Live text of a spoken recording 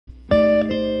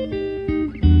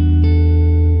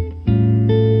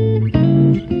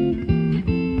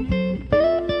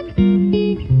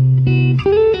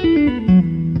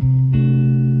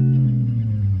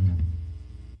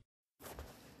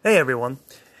everyone.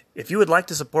 If you would like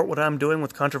to support what I'm doing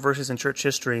with Controversies in Church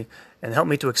History and help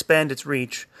me to expand its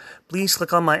reach, please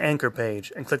click on my Anchor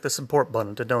page and click the support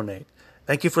button to donate.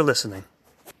 Thank you for listening.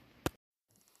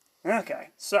 Okay,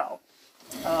 so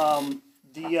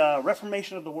the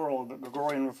Reformation of the World, the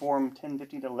Gregorian Reform,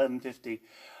 1050 to 1150.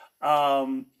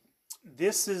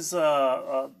 This is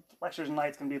lecture tonight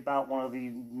is going to be about one of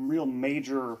the real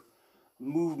major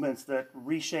movements that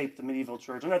reshaped the medieval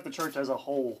church, and not the church as a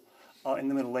whole in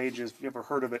the Middle Ages. If you ever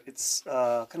heard of it, it's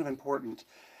kind of important.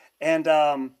 And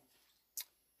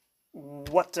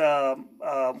what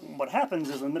happens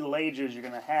is in the Middle Ages, you're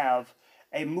going to have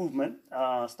a movement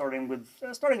starting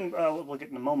we'll get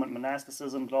in a moment,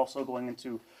 monasticism, but also going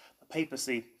into the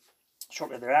papacy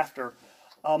shortly thereafter,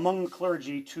 among the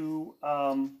clergy to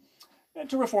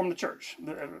reform the church.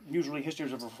 Usually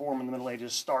histories of reform in the Middle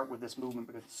Ages start with this movement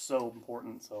because it's so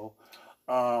important. So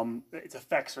its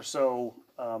effects are so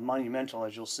monumental,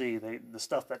 as you'll see. The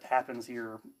stuff that happens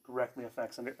here directly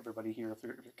affects everybody here if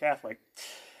you're Catholic.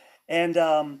 And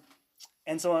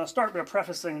so I'll start by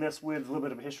prefacing this with a little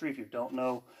bit of history if you don't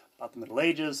know about the Middle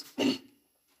Ages.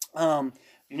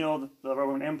 You know, the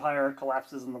Roman Empire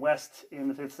collapses in the West in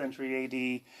the 5th century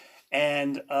AD,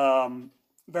 and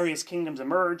various kingdoms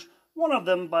emerge. One of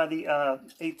them, by the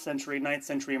 8th century, 9th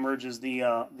century, emerges the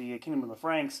Kingdom of the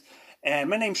Franks. And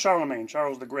my name's Charlemagne.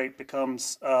 Charles the Great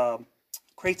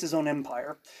creates his own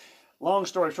empire. Long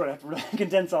story short, I have to really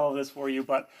condense all of this for you,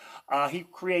 but he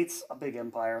creates a big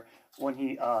empire. When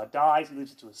he dies, he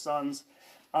leaves it to his sons.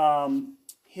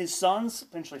 His sons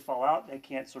eventually fall out. They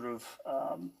can't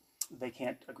they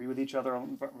can't agree with each other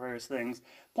on various things.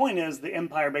 Point is, the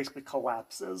empire basically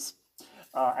collapses.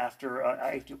 After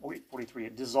 843,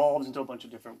 it dissolves into a bunch of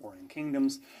different warring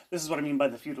kingdoms. This is what I mean by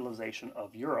the feudalization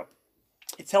of Europe.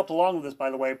 It's helped along with this, by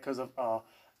the way, because of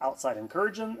outside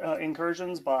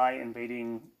incursions by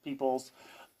invading peoples,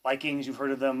 Vikings, you've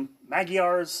heard of them,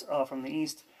 Magyars from the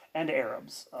east, and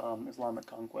Arabs, Islamic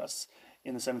conquests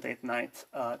in the 7th, 8th, 9th,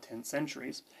 10th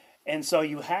centuries. And so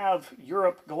you have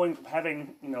Europe going from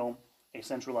having, a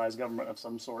centralized government of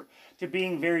some sort to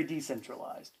being very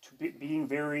decentralized, to being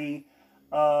very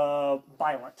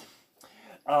violent.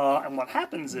 And what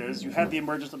happens is you have the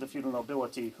emergence of the feudal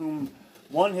nobility, whom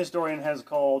one historian has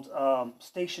called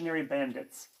stationary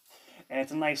bandits. And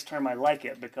it's a nice term. I like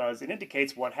it because it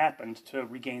indicates what happened to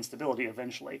regain stability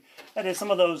eventually. That is,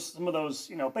 some of those,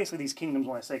 basically these kingdoms,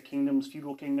 when I say kingdoms,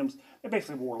 feudal kingdoms, they're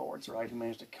basically warlords, right, who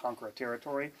managed to conquer a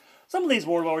territory. Some of these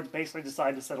warlords basically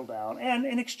decide to settle down, and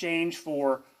in exchange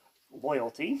for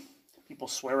loyalty, people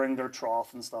swearing their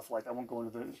troth and stuff like that, I won't go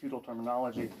into the feudal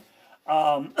terminology,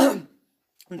 the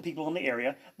people in the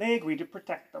area, they agree to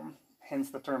protect them. Hence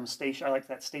the term station. I like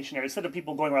that, stationary. Instead of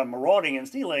people going around marauding and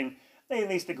stealing, they at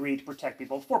least agree to protect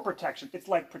people for protection. It's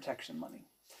like protection money.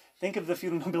 Think of the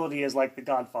feudal nobility as like the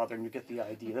Godfather, and you get the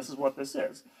idea. This is what this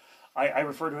is. I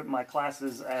refer to it in my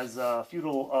classes as a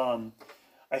feudal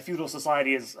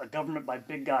society as a government by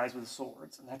big guys with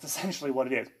swords, and that's essentially what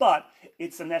it is. But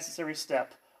it's a necessary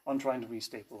step on trying to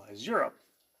restabilize Europe.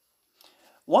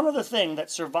 One other thing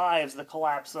that survives the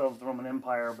collapse of the Roman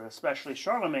Empire, but especially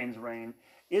Charlemagne's reign,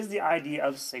 is the idea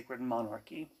of sacred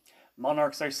monarchy.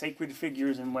 Monarchs are sacred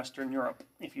figures in Western Europe.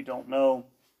 If you don't know,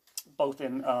 both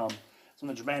in some of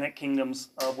the Germanic kingdoms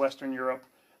of Western Europe,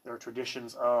 there are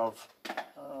traditions of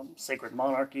sacred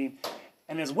monarchy.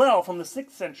 And as well, from the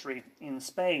 6th century in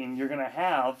Spain, you're going to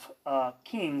have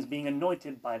kings being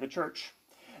anointed by the church.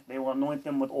 They will anoint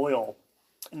them with oil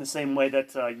in the same way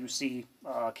that you see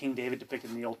King David depicted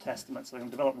in the Old Testament. So they're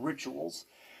going to develop rituals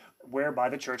whereby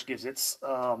the church gives its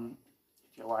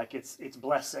its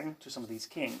blessing to some of these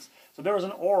kings. So there is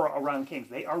an aura around kings.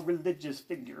 They are religious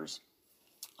figures.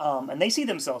 And they see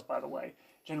themselves, by the way,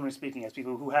 generally speaking, as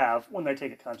people who have, when they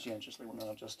take it conscientiously, when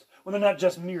they're not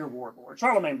just mere warlords.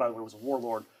 Charlemagne, by the way, was a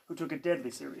warlord who took it deadly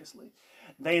seriously.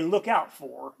 They look out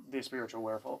for the spiritual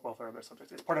welfare of their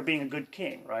subjects. It's part of being a good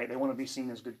king, right? They want to be seen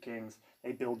as good kings.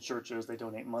 They build churches. They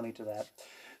donate money to that.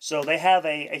 So they have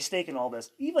a stake in all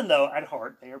this, even though at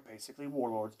heart they are basically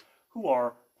warlords who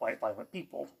are quite violent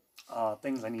people.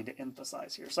 Things I need to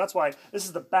emphasize here. So that's why this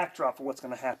is the backdrop for what's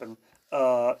going to happen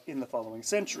in the following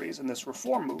centuries in this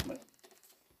reform movement.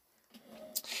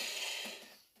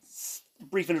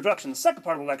 Brief introduction. The second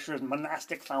part of the lecture is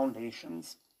monastic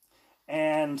foundations.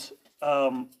 And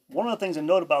one of the things to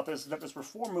note about this is that this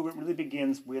reform movement really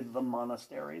begins with the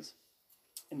monasteries.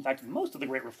 In fact, most of the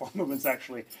great reform movements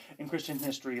actually in Christian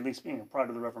history, at least prior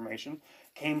to the Reformation,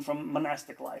 came from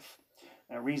monastic life.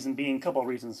 Reason being, a couple of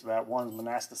reasons for that. One,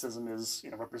 monasticism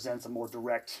represents a more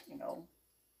direct,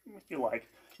 if you like,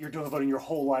 you're devoting your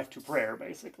whole life to prayer,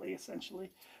 basically,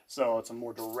 essentially. So it's a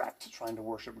more direct trying to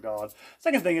worship God.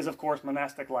 Second thing is, of course,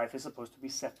 monastic life is supposed to be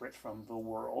separate from the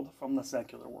world, from the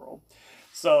secular world.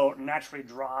 So naturally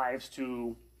drives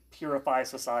to purify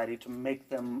society, to make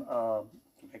them, to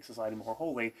make society more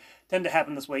holy, tend to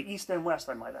happen this way, east and west,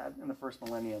 I might add, in the first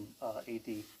millennium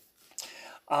AD.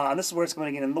 And this is where it's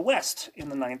going to get in the West in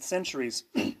the 9th centuries.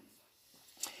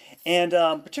 And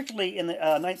particularly in the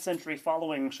 9th century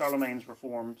following Charlemagne's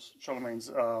reforms,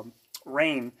 Charlemagne's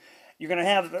reign, you're going to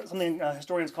have something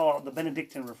historians call the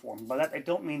Benedictine reform. By that, I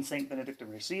don't mean St. Benedict of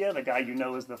Nursia, the guy you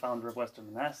know is the founder of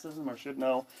Western monasticism or should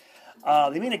know.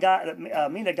 They mean a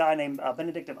guy named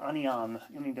Benedict of Aniane.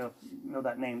 You don't need to know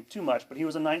that name too much, but he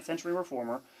was a 9th century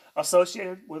reformer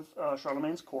associated with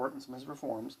Charlemagne's court and some of his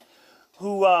reforms,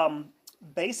 who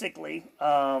basically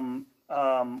went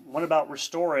about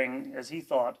restoring, as he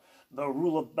thought, the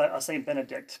rule of St.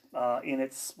 Benedict in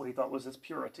its what he thought was its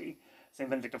purity. St.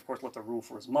 Benedict, of course, left the rule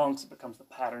for his monks. It becomes the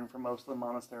pattern for most of the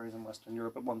monasteries in Western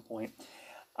Europe at one point.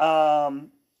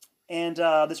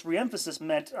 This reemphasis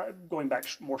meant, going back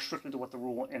more strictly to what the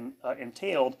rule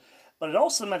entailed, but it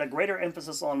also meant a greater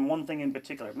emphasis on one thing in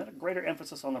particular. It meant a greater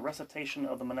emphasis on the recitation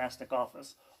of the monastic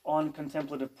office, on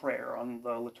contemplative prayer, on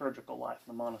the liturgical life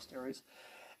in the monasteries.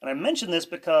 And I mention this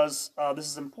because this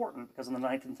is important, because in the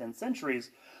 9th and 10th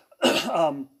centuries,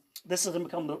 this has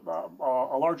become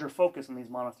a larger focus in these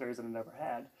monasteries than it ever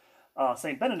had.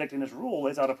 St. Benedict in his rule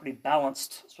lays out a pretty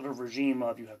balanced sort of regime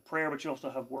of you have prayer, but you also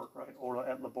have work, right? Ora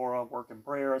et labora, work and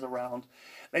prayer is around.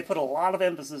 They put a lot of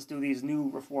emphasis to these new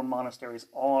Reformed monasteries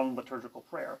on liturgical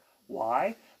prayer.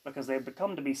 Why? Because they've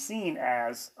become to be seen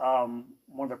as one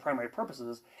of their primary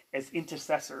purposes as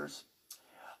intercessors.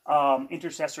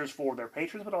 Intercessors for their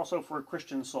patrons, but also for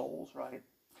Christian souls, right?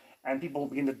 And people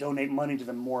begin to donate money to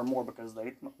them more and more because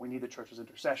we need the church's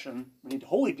intercession. We need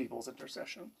holy people's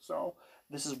intercession. So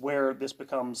this is where this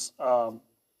becomes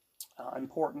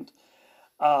important.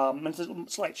 And it's a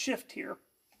slight shift here.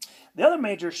 The other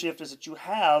major shift is that you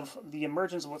have the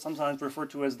emergence of what's sometimes referred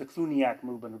to as the Cluniac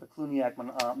movement, or the Cluniac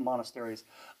monasteries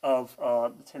of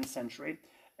the 10th century.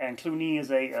 And Cluny is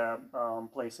a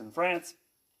place in France.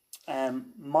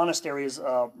 And monasteries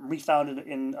refounded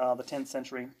in the 10th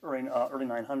century or in early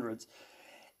 900s.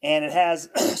 And it has,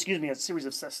 excuse me, a series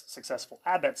of successful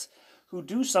abbots who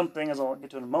do something, as I'll get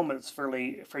to in a moment, it's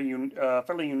fairly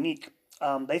unique.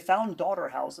 They found daughter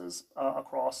houses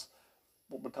across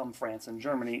what would become France and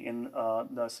Germany in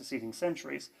the succeeding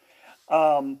centuries.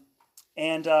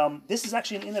 This is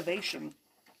actually an innovation.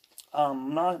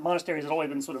 Monasteries had always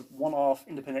been sort of one-off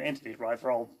independent entities, right?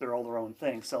 They're all their own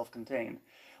thing, self-contained.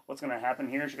 What's going to happen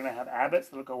here is you're going to have abbots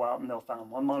that'll go out and they'll found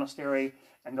one monastery,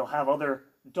 and they'll have other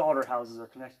daughter houses that are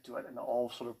connected to it, and they'll all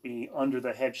sort of be under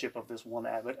the headship of this one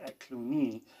abbot at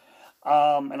Cluny.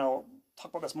 And I'll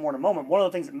talk about this more in a moment. One of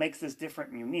the things that makes this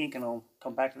different and unique, and I'll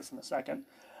come back to this in a second,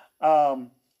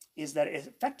 is that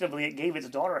effectively it gave its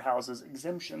daughter houses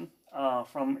exemption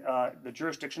from the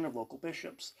jurisdiction of local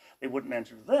bishops. They wouldn't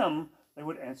answer to them, they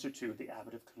would answer to the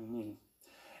abbot of Cluny.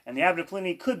 And the abbot of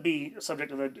Cluny could be subject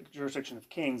to the jurisdiction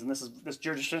of kings, and this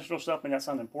jurisdictional stuff may not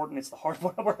sound important. It's the hard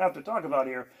part we have to talk about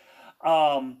here.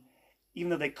 Even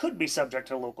though they could be subject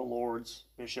to local lords,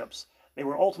 bishops, they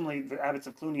were ultimately, the abbots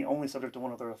of Cluny, only subject to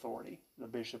one other authority, the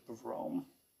Bishop of Rome,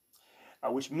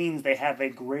 which means they have a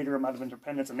greater amount of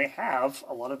independence, and they have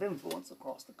a lot of influence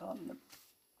across the continent.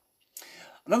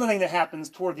 Another thing that happens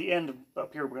toward the end,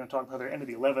 up here we're going to talk about the end of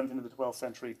the 11th into the 12th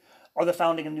century, are the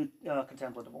founding of new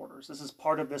contemplative orders. This is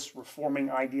part of this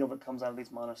reforming ideal that comes out of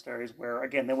these monasteries where,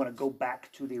 again, they want to go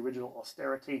back to the original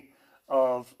austerity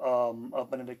of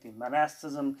Benedictine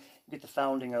monasticism. You get the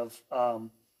founding of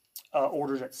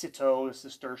orders at Citeaux, the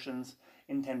Cistercians,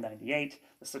 in 1098.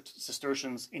 The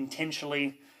Cistercians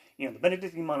intentionally, the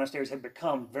Benedictine monasteries had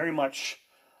become very much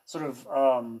sort of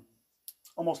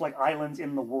almost like islands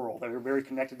in the world. They were very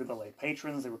connected to the lay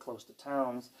patrons. They were close to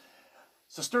towns.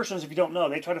 Cistercians, if you don't know,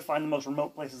 they try to find the most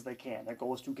remote places they can. Their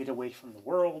goal is to get away from the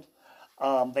world.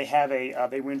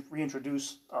 They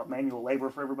reintroduce manual labor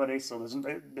for everybody, so there's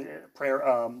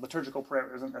liturgical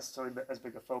prayer isn't necessarily as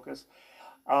big a focus.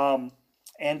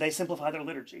 And they simplify their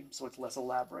liturgy, so it's less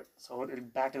elaborate. So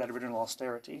back to that original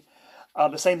austerity.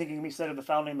 The same thing can be said of the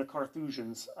founding of the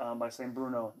Carthusians by St.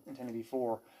 Bruno in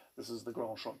 1084. This is the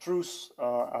Grande Chartreuse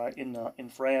in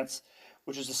France,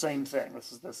 which is the same thing.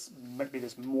 This meant to be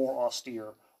this more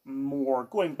austere, more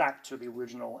going back to the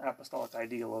original apostolic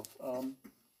ideal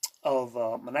of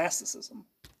monasticism.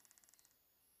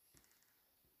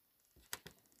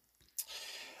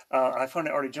 I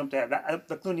finally already jumped ahead.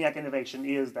 The Cluniac innovation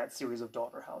is that series of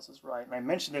daughter houses, right? And I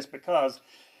mention this because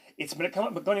It's going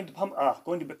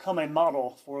to become a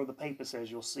model for the papacy,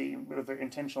 as you'll see, whether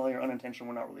intentionally or unintentionally,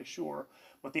 we're not really sure.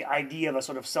 But the idea of a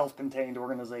sort of self-contained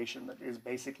organization that is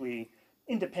basically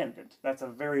independent, that's a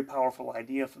very powerful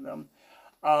idea for them.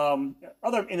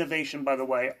 Other innovation, by the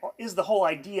way, is the whole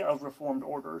idea of reformed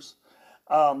orders.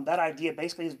 That idea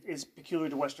basically is peculiar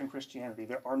to Western Christianity.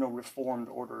 There are no reformed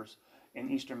orders in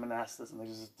Eastern monasticism. They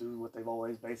just do what they've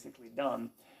always basically done.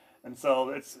 And so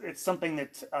it's something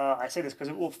that I say this because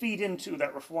it will feed into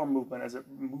that reform movement as it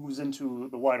moves into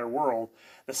the wider world.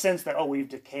 The sense that, oh, we've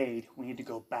decayed, we need to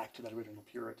go back to that original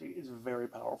purity is very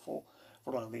powerful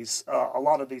for a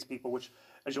lot of these people. Which,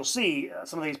 as you'll see,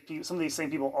 some of these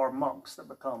same people are monks that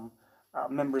become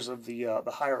members of the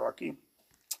hierarchy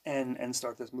and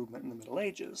start this movement in the Middle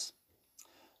Ages.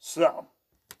 So,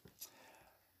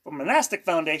 from monastic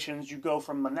foundations, you go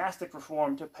from monastic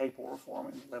reform to papal reform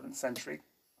in the 11th century.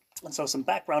 And so some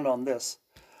background on this.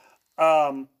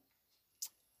 One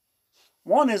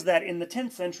is that in the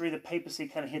 10th century, the papacy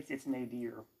kind of hits its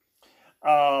nadir.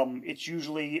 It's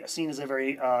usually seen as a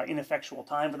very ineffectual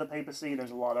time for the papacy. There's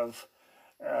a lot of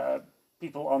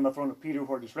people on the throne of Peter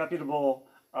who are disreputable.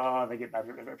 They get bad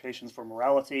reputations for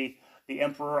morality. The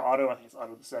emperor, Otto, I think it's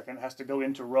Otto II, has to go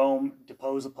into Rome,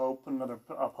 depose a pope, put another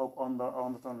pope on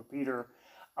the throne of Peter.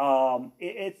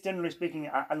 It's generally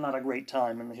speaking not a great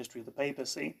time in the history of the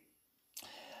papacy.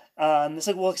 This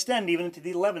will extend even into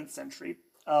the 11th century.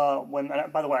 By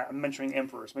the way, I'm mentioning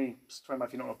emperors. Let me explain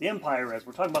if you don't know what the empire is.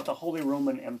 We're talking about the Holy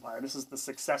Roman Empire. This is the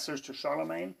successors to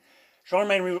Charlemagne.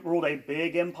 Charlemagne ruled a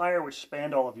big empire which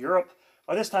spanned all of Europe.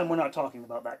 By this time, we're not talking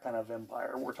about that kind of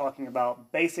empire. We're talking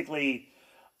about basically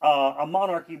a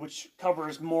monarchy which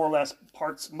covers more or less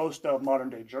most of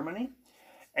modern-day Germany,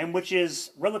 and which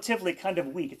is relatively kind of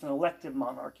weak. It's an elective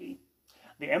monarchy.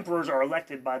 The emperors are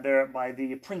elected by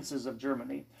the princes of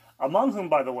Germany, among whom,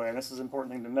 by the way, and this is an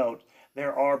important thing to note,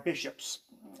 there are bishops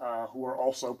who are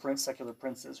also secular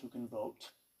princes who can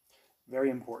vote. Very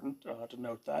important to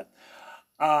note that.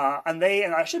 And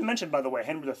I should mention, by the way,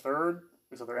 Henry III,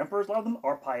 these other emperors, a lot of them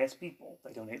are pious people.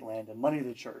 They donate land and money to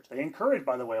the church. They encourage,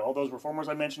 by the way, all those reformers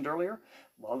I mentioned earlier.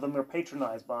 A lot of them are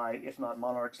patronized by, if not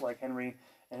monarchs like Henry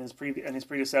and his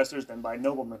predecessors, then by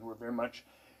noblemen who are very much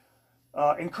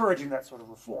encouraging that sort of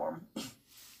reform.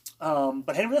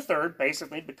 But Henry III,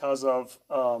 basically, because of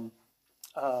a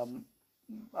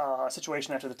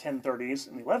situation after the 1030s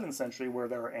in the 11th century where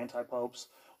there are anti-popes,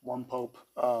 one pope,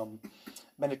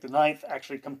 Benedict IX,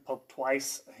 actually come pope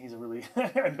twice. He's a really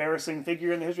embarrassing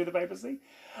figure in the history of the papacy.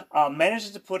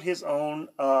 Manages to put his own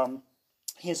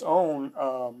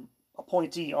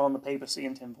appointee on the papacy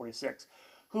in 1046,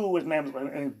 who was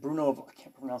Bruno, I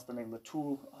can't pronounce the name,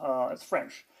 it's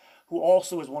French, who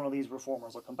also is one of these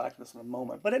reformers. I'll come back to this in a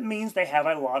moment. But it means they have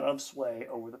a lot of sway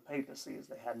over the papacy as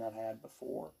they had not had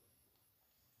before.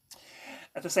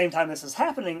 At the same time this is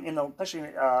happening, especially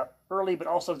early, but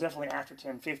also definitely after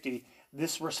 1050,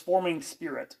 this reforming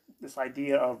spirit, this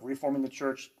idea of reforming the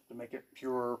church to make it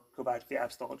pure, go back to the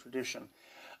apostolic tradition,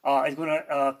 is going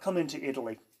to come into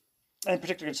Italy. And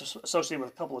particularly it's associated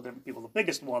with a couple of different people. The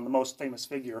biggest one, the most famous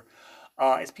figure,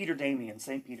 is Peter Damian,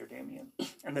 St. Peter Damian.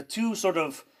 And the two sort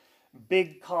of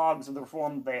big cogs of the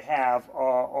reform they have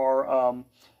are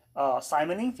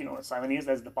simony, if you know what simony is,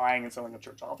 that's the buying and selling of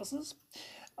church offices,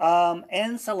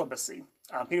 and celibacy.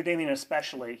 Peter Damian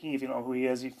especially, if you know who he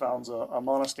is, he founds a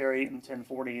monastery in the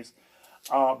 1040s,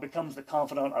 becomes the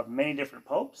confidant of many different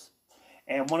popes,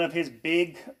 and one of his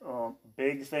big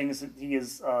things that he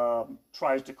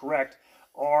tries to correct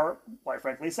are, quite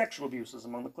frankly, sexual abuses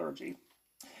among the clergy.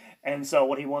 And so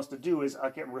what he wants to do is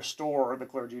restore the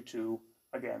clergy to,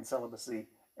 again, celibacy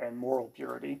and moral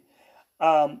purity.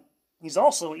 He's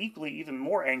also even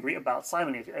more angry about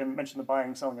simony. I mentioned the buying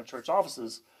and selling of church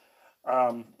offices.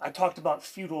 I talked about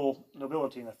feudal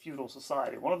nobility in a feudal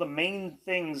society. One of the main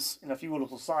things in a feudal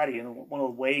society, and one of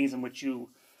the ways in which you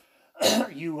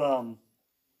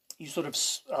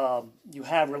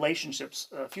have relationships,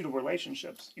 feudal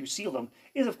relationships, you seal them,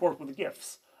 is of course with the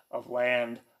gifts of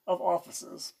land, of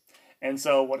offices. And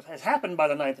so what has happened by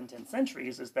the 9th and 10th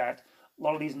centuries is that a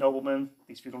lot of these noblemen,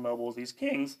 these feudal nobles, these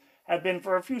kings, have been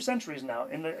for a few centuries now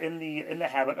in the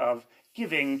habit of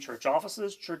giving church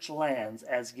offices, church lands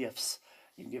as gifts.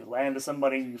 You give land to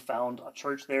somebody, you found a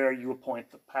church there, you appoint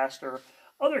the pastor.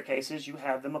 Other cases, you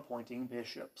have them appointing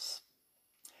bishops.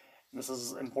 And this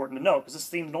is important to note because this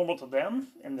seems normal to them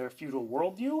in their feudal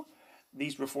worldview.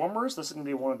 These reformers, this is going to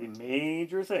be one of the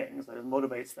major things that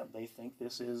motivates them. They think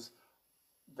this is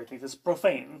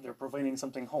profane. They're profaning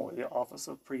something holy, the office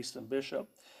of priest and bishop.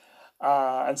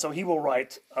 And so he will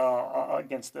write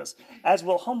against this, as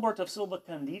will Humbert of Silva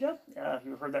Candida.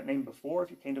 You've heard that name before.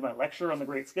 If you came to my lecture on the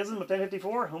Great Schism of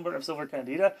 1054, Humbert of Silva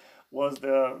Candida was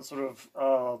the sort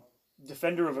of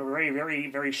defender of a very, very,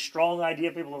 very strong idea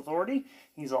of papal authority.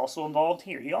 He's also involved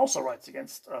here. He also writes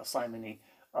against simony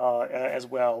as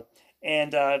well,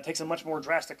 and takes a much more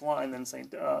drastic line than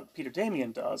St. Peter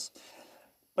Damian does.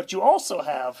 But you also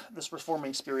have this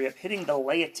reforming spirit hitting the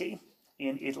laity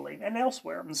in Italy and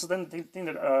elsewhere. And so then the thing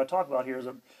to talk about here is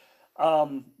that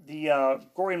the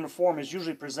Gregorian reform is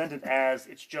usually presented as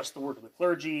it's just the work of the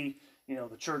clergy.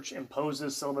 The church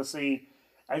imposes celibacy.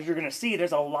 As you're going to see,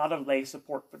 there's a lot of lay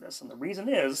support for this. And the reason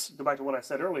is, go back to what I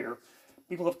said earlier,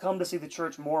 people have come to see the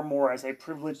church more and more as a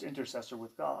privileged intercessor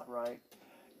with God, right?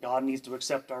 God needs to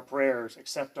accept our prayers,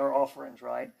 accept our offerings,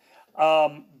 right?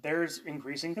 There's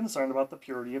increasing concern about the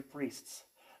purity of priests.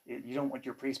 You don't want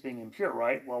your priest being impure,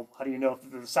 right? Well, how do you know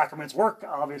if the sacraments work,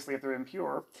 obviously, if they're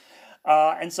impure?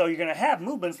 And so you're going to have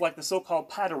movements like the so-called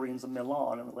Patarines of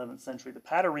Milan in the 11th century. The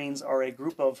Patarines are a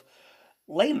group of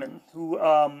laymen who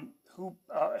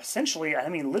essentially, I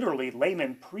mean, literally,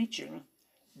 laymen preaching,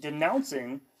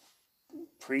 denouncing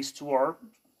priests who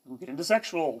get into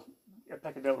sexual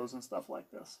peccadillos and stuff like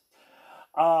this.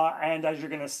 And as you're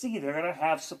going to see, they're going to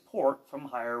have support from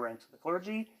higher ranks of the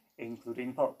clergy,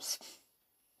 including popes.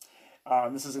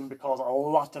 This is going to cause a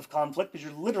lot of conflict because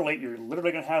you're literally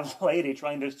going to have laity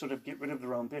trying to sort of get rid of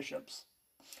their own bishops.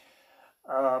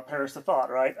 Perish the thought,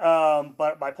 right?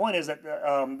 But my point is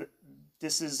that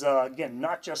this is, again,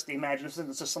 not just the imagination,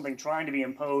 it's just something trying to be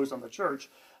imposed on the church.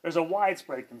 There's a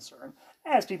widespread concern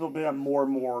as people become more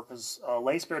and more, because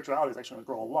lay spirituality is actually going to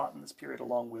grow a lot in this period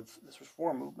along with this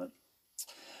reform movement.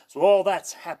 So all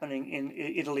that's happening in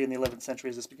Italy in the 11th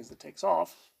century as this begins to take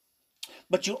off.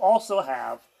 But you also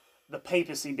have the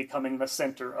papacy becoming the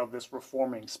center of this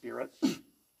reforming spirit,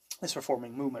 this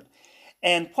reforming movement.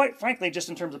 And quite frankly, just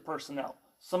in terms of personnel,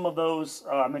 some of those,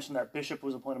 I mentioned that bishop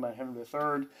was appointed by Henry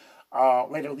III,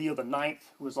 later Leo IX,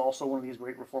 who was also one of these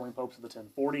great reforming popes of the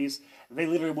 1040s. They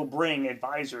literally will bring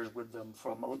advisors with them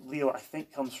from, Leo I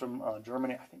think comes from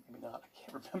Germany, I think maybe not, I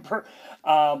can't remember.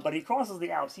 But he crosses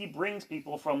the Alps, he brings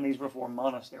people from these reformed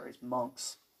monasteries,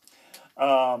 monks,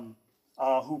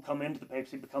 who come into the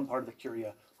papacy, become part of the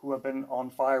curia, who have been on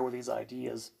fire with these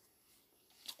ideas.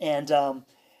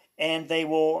 And they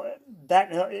will,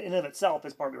 that in and of itself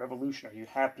is partly revolutionary. You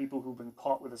have people who've been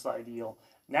caught with this ideal,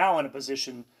 now in a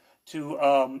position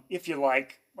to, if you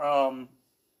like,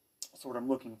 that's what I'm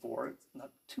looking for. It's not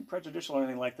too prejudicial or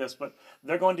anything like this, but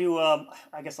they're going to,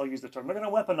 I guess I'll use the term, they're going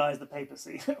to weaponize the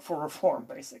papacy for reform,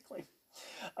 basically,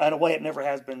 in a way it never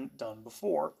has been done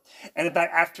before. And in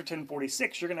fact, after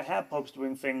 1046, you're going to have popes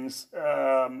doing things,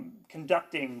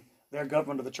 conducting their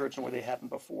government of the church in a way they hadn't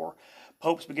before.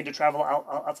 Popes begin to travel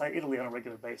outside Italy on a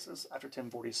regular basis after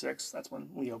 1046. That's when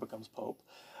Leo becomes pope.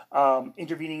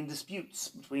 Intervening in disputes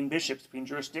between bishops, between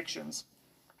jurisdictions.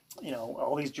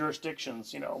 All these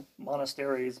jurisdictions,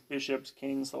 monasteries, bishops,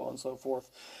 kings, so on and so forth.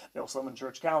 They'll summon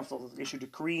church councils, issue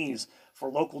decrees for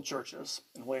local churches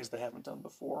in ways they haven't done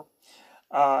before.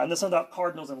 And they send out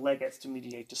cardinals and legates to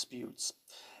mediate disputes.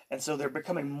 And so they're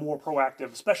becoming more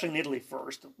proactive, especially in Italy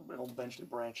first. It'll eventually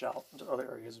branch out into other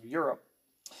areas of Europe.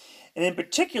 And in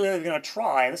particular, they're going to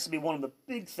try, this will be one of the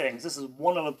big things, this is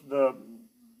one of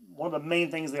the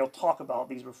main things they'll talk about,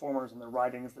 these reformers in their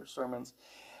writings, their sermons.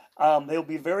 They'll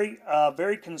be very,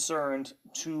 very concerned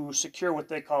to secure what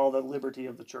they call the liberty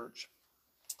of the church.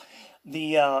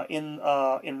 In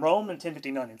Rome in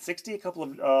 1059 and 60, a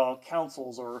couple of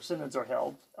councils or synods are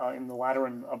held in the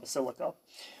Lateran Basilica,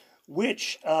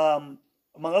 which, among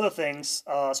other things,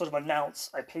 sort of announce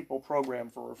a papal program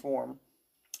for reform.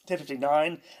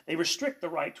 1059, they restrict the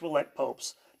right to elect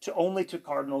popes only to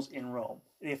cardinals in Rome.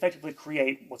 They effectively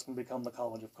create what's going to become the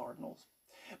College of Cardinals.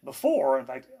 Before, in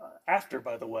fact, after,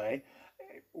 by the way,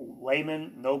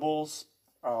 laymen, nobles,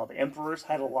 the emperors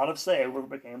had a lot of say over who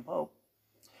became pope.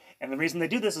 And the reason they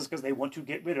do this is because they want to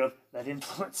get rid of that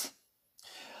influence.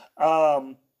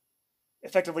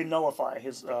 Effectively nullify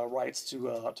his rights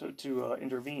to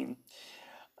intervene.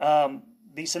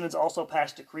 These synods also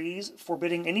passed decrees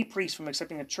forbidding any priest from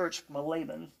accepting a church from a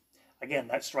layman. Again,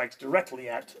 that strikes directly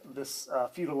at this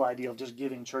feudal idea of just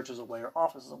giving churches away or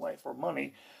offices away for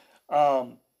money.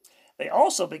 They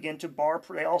also begin to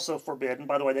they also forbid, and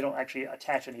by the way, they don't actually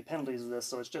attach any penalties to this,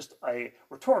 so it's just a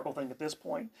rhetorical thing at this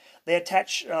point. They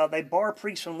bar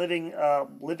priests from living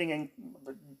in,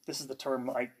 this is the term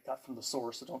I got from the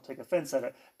source, so don't take offense at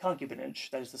it, concubinage.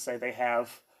 That is to say, they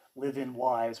have live-in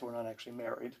wives who are not actually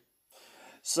married.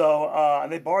 So,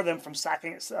 and they bar them from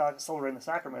celebrating the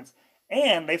sacraments,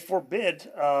 And they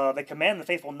they command the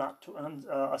faithful not to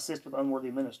assist with unworthy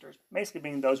ministers, basically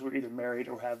being those who are either married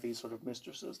or have these sort of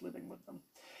mistresses living with them.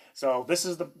 So this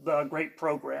is the great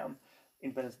program.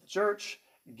 Independence of the church,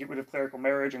 get rid of clerical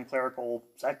marriage and clerical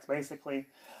sex, basically,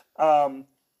 and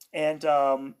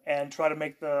try to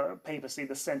make the papacy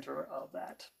the center of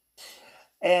that.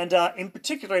 And in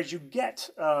particular, as you get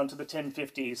to the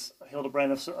 1050s,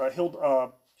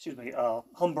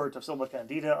 Humbert of Silva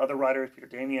Candida, other writers, Peter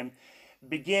Damian,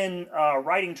 begin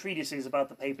writing treatises about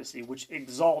the papacy, which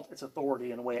exalt its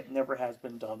authority in a way it never has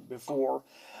been done before.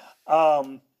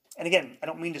 And again, I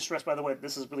don't mean to stress, by the way,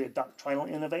 this is really a doctrinal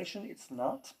innovation. It's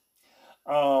not.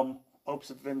 Popes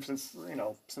have been, since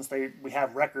we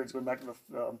have records going back to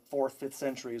the 4th, 5th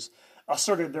centuries,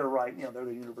 asserted their right. They're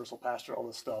the universal pastor, all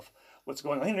this stuff. What's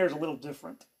going on here is a little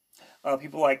different.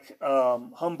 People like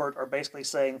Humbert are basically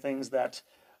saying things that,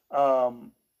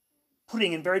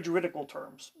 putting in very juridical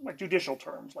terms, like judicial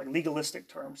terms, like legalistic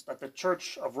terms, that the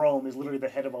Church of Rome is literally the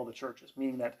head of all the churches,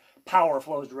 meaning that power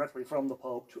flows directly from the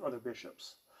Pope to other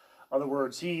bishops. In other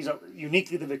words, he's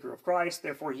uniquely the vicar of Christ,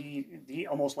 therefore he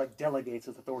almost like delegates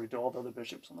his authority to all the other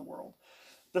bishops in the world.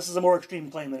 This is a more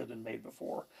extreme claim than had been made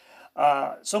before.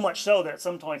 So much so that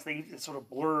sometimes they sort of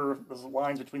blur the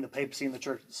lines between the papacy and the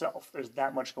church itself. There's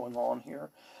that much going on here.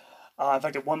 In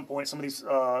fact, at one point, some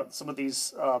of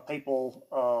these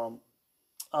papal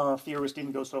theorists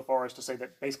even go so far as to say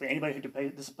that basically anybody who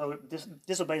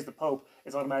disobeys the Pope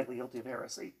is automatically guilty of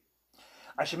heresy.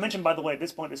 I should mention, by the way, at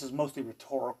this point, this is mostly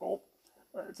rhetorical.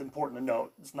 It's important to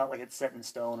note. It's not like it's set in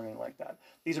stone or anything like that.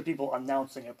 These are people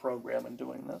announcing a program and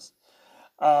doing this.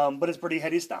 But it's pretty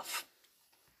heady stuff.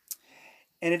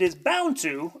 And it is bound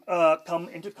to come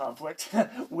into conflict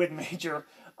with major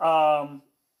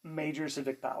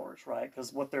civic powers, right?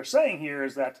 Because what they're saying here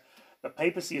is that the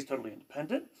papacy is totally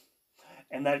independent,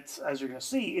 and that, as you're going to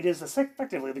see, it is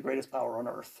effectively the greatest power on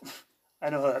earth. I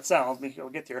know how that sounds, maybe we'll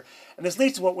get there. And this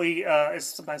leads to what is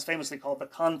sometimes famously called the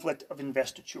conflict of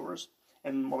investitures.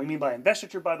 And what we mean by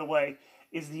investiture, by the way,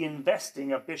 is the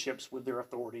investing of bishops with their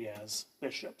authority as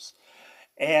bishops.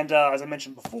 And as I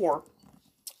mentioned before,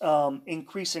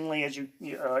 increasingly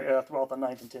throughout the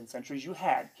 9th and 10th centuries, you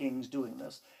had kings doing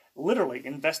this, literally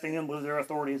investing them with their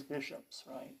authority as bishops,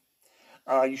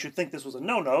 right? You should think this was a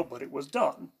no-no, but it was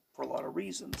done for a lot of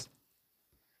reasons.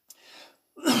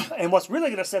 And what's really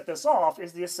going to set this off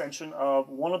is the ascension of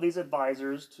one of these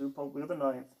advisors to Pope Leo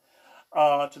IX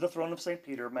to the throne of St.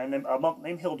 Peter, a monk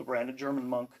named Hildebrand, a German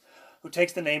monk, who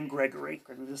takes the name Gregory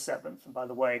VII. And by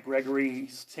the way,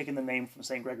 Gregory's taken the name from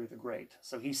St. Gregory the Great.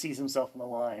 So he sees himself in the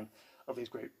line of these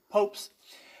great popes.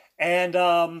 And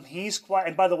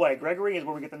and by the way, Gregory is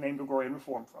where we get the name Gregorian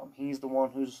Reform from. He's the one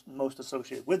who's most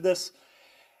associated with this.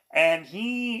 And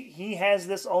he has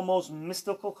this almost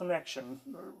mystical connection,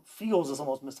 or feels this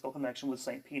almost mystical connection with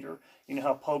St. Peter. You know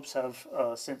how popes have,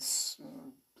 since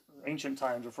ancient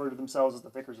times, referred to themselves as the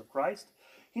vicars of Christ?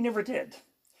 He never did.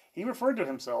 He referred to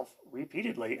himself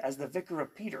repeatedly as the vicar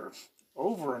of Peter,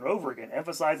 over and over again,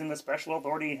 emphasizing the special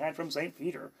authority he had from St.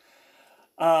 Peter.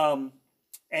 And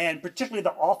particularly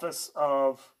the office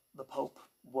of the Pope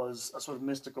was a sort of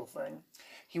mystical thing.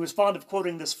 He was fond of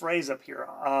quoting this phrase up here.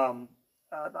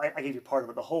 I gave you part of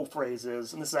it. The whole phrase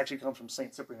is, and this actually comes from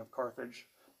St. Cyprian of Carthage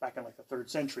back in like the 3rd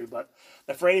century, but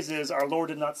the phrase is, our Lord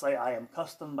did not say, I am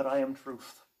custom, but I am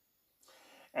truth.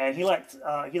 And he liked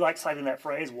citing that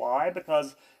phrase. Why?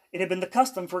 Because it had been the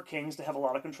custom for kings to have a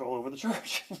lot of control over the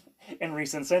church in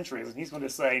recent centuries. And he's going to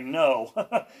say no.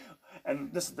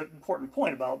 And this is the important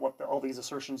point about what all these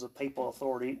assertions of papal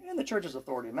authority and the church's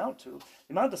authority amount to.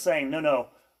 They amount to saying, no,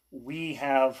 we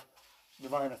have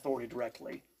divine authority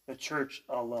directly. The church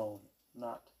alone,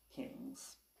 not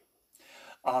kings.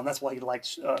 That's why he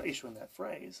likes issuing that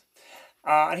phrase.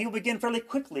 And he will begin fairly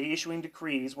quickly issuing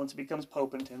decrees once he becomes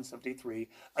Pope in 1073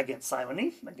 against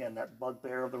simony, again, that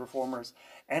bugbear of the reformers,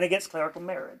 and against clerical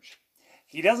marriage.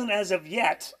 He doesn't, as of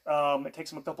yet, it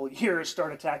takes him a couple of years,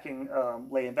 start attacking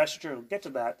lay investiture. We'll get to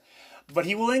that. But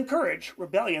he will encourage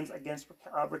rebellions against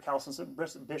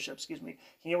recalcitrant bishops.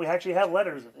 We actually have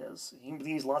letters of his. He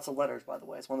leaves lots of letters, by the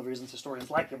way. It's one of the reasons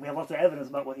historians like him. We have lots of evidence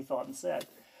about what he thought and said.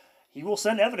 He will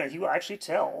send evidence. He will actually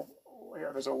tell.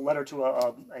 There's a letter to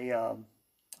I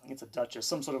think it's a duchess,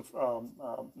 some sort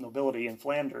of nobility in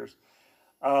Flanders.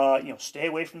 Stay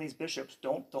away from these bishops.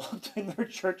 Don't in their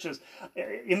churches.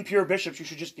 Impure bishops you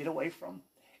should just get away from.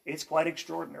 It's quite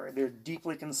extraordinary. They're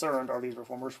deeply concerned, are these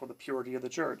reformers, for the purity of the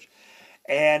church.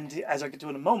 And as I get to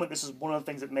in a moment, this is one of the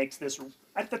things that makes this,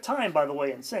 at the time, by the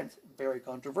way, and since, very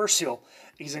controversial.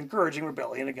 He's encouraging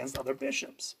rebellion against other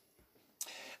bishops.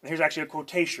 And here's actually a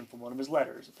quotation from one of his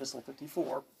letters, Epistle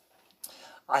 54.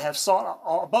 I have sought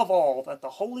above all that the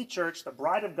Holy Church, the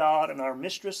bride of God and our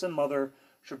mistress and mother,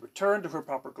 should return to her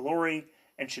proper glory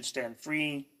and should stand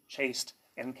free, chaste,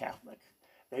 and Catholic.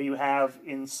 There you have,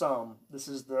 in sum, this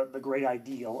is the great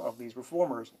ideal of these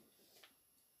reformers.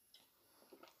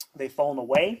 They've fallen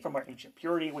away from our ancient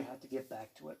purity. We have to get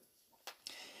back to it.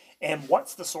 And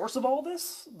what's the source of all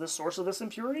this? The source of this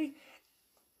impurity?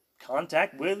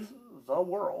 Contact with the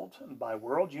world. And by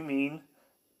world, you mean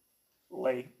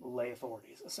lay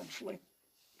authorities, essentially.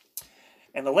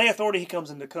 And the lay authority he comes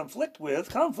into conflict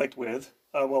with,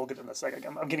 well, we'll get to that in a second.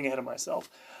 I'm getting ahead of myself.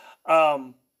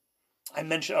 I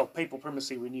mentioned, papal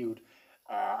primacy renewed.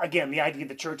 Again, the idea of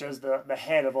the church as the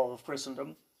head of all of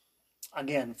Christendom.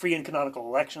 Again, free and canonical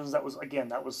elections. That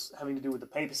was having to do with the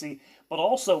papacy, but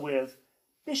also with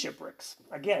bishoprics.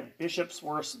 Again, bishops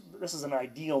were, this is an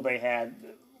ideal they had.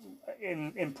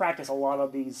 In practice, a lot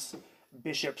of these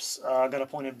bishops got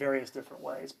appointed various different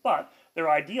ways, but their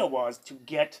ideal was to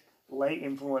get lay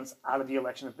influence out of the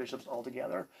election of bishops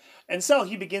altogether. And so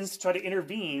he begins to try to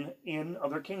intervene in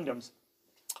other kingdoms,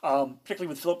 particularly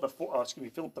with Philip I of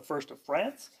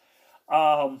France,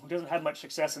 who doesn't have much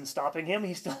success in stopping him.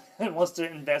 He still wants to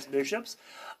invest bishops.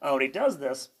 When he does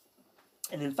this,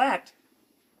 and in fact,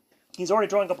 he's already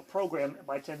drawing up a program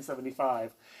by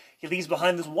 1075. He leaves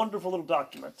behind this wonderful little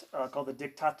document called the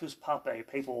Dictatus Papae,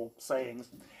 papal sayings.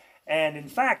 And in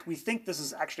fact, we think this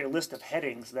is actually a list of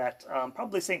headings that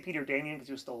probably St. Peter Damian, because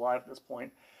he was still alive at this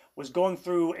point, was going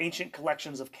through ancient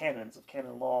collections of canons, of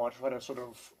canon law, to try to sort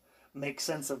of make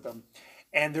sense of them.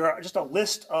 And there are just a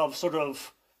list of sort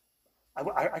of,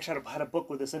 I actually had a book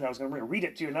with this in it. I was going to read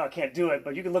it to you. Now I can't do it,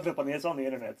 but you can look it up it's on the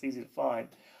internet. It's easy to find.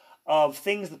 Of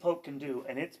things the Pope can do,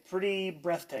 and it's pretty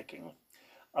breathtaking.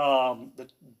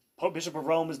 The Bishop of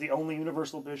Rome is the only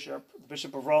universal bishop. The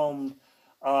Bishop of Rome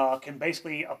can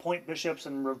basically appoint bishops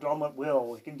and reveal at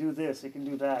will. He can do this, he can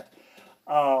do that.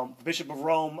 The Bishop of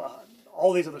Rome,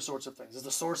 all these other sorts of things. Is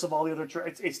the source of all the other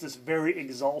church. It's this very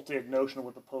exalted notion of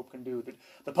what the Pope can do. That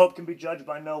the Pope can be judged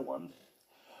by no one.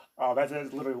 That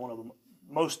is literally one of the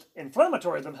most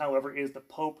inflammatory of them, however, is the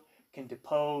Pope can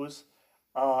depose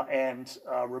and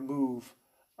remove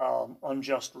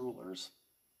unjust rulers.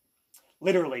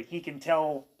 Literally, he can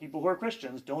tell people who are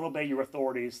Christians, don't obey your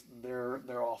authorities,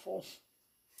 they're awful.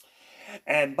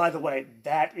 And by the way,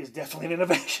 that is definitely an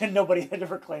innovation. Nobody had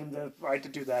ever claimed the right to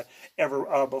do that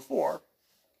ever before.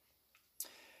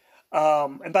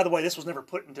 And by the way, this was never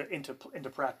put into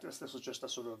practice. This was just a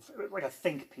sort of, like a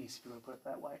think piece, if you want to put it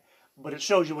that way. But it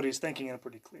shows you what he's thinking in a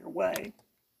pretty clear way.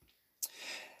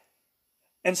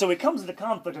 And so it comes into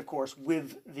conflict, of course,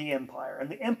 with the empire. And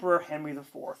the Emperor Henry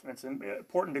IV, and it's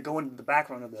important to go into the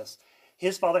background of this.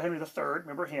 His father, Henry III,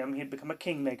 remember him, he had become a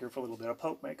kingmaker for a little bit, a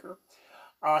pope maker.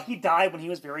 He died when he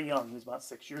was very young. He was about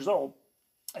 6 years old.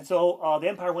 And so the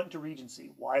empire went into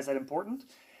regency. Why is that important?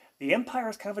 The empire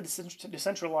is kind of a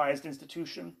decentralized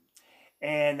institution.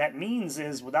 And that means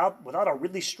is without a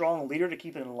really strong leader to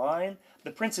keep it in line, the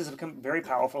princes have become very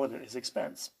powerful at his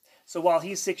expense. So while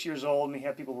he's 6 years old and he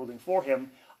had people ruling for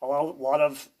him, a lot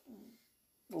of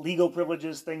legal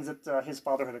privileges, things that his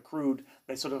father had accrued,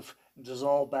 they sort of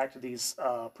dissolve back to these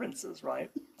princes,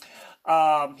 right?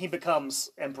 He becomes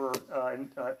emperor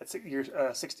at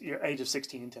the age of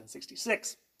 16 in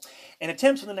 1066, and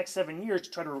attempts for the next 7 years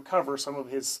to try to recover some of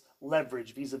his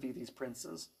leverage vis-a-vis these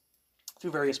princes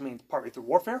through various means, partly through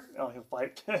warfare. He'll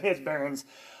fight his barons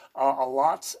a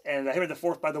lot, and Henry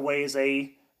IV, by the way, is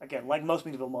again, like most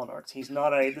medieval monarchs,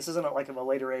 this isn't like of a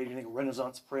later age, a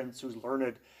Renaissance prince who's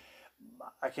learned.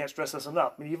 I can't stress this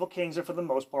enough. Medieval kings are, for the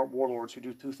most part, warlords who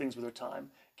do two things with their time.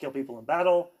 Kill people in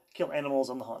battle, kill animals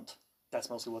on the hunt. That's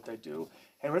mostly what they do.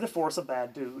 Henry IV is a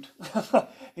bad dude.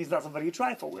 He's not somebody you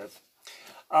trifle with.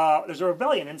 There's a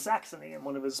rebellion in Saxony, in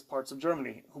one of his parts of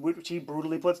Germany, which he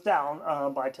brutally puts down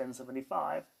by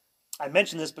 1075. I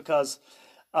mention this because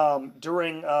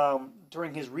during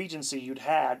his regency, you'd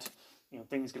had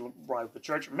things get right with the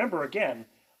church. Remember, again,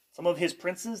 some of his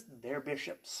princes, they're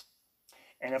bishops.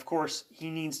 And of course, he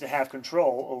needs to have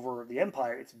control over the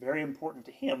empire. It's very important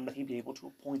to him that he be able to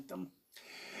appoint them,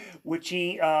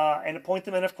 and appoint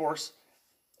them, and of course,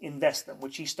 invest them,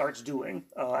 which he starts doing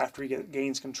after he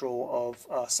gains control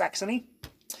of Saxony.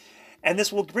 And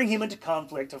this will bring him into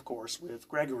conflict, of course, with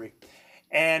Gregory.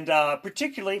 And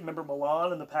particularly, remember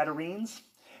Milan and the Patarines?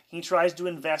 He tries to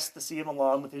invest the See of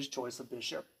Milan with his choice of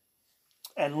bishop.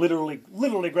 And literally,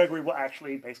 Gregory will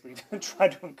actually basically try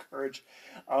to encourage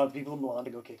the people of Milan to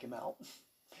go kick him out.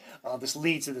 This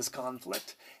leads to this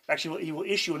conflict. Actually, he will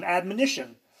issue an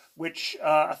admonition which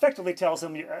effectively tells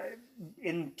him,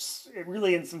 in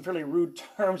some fairly rude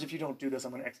terms, if you don't do this,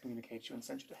 I'm going to excommunicate you and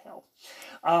send you to hell.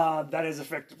 That is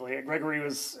effectively it. Gregory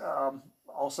was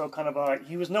also kind of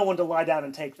he was no one to lie down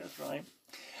and take this, right?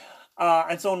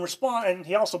 And so in response, and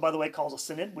he also, by the way, calls a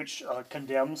synod, which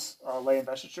condemns lay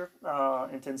investiture in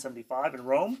 1075 in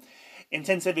Rome. In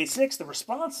 1076, the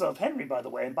response of Henry, by the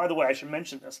way, and by the way, I should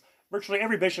mention this, virtually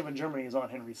every bishop in Germany is on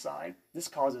Henry's side. This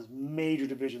causes major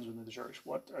divisions within the church,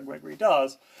 what Gregory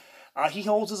does. He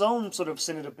holds his own sort of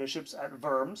synod of bishops at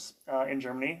Worms in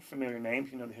Germany, familiar name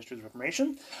if you know the history of the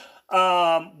Reformation,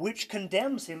 which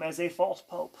condemns him as a false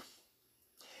pope.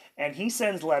 And he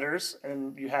sends letters,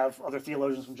 and you have other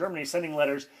theologians from Germany sending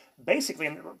letters. Basically,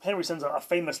 and Henry sends a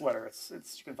famous letter.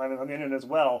 You can find it on the internet as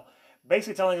well.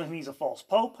 Basically telling him he's a false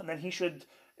pope, and then he should.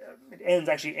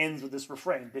 Actually ends with this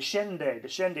refrain: "Descende,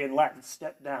 descende" in Latin,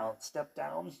 step down, step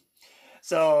down.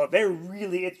 So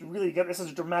it's really good. This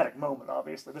is a dramatic moment.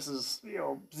 Obviously, this is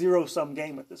zero-sum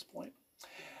game at this point.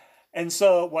 And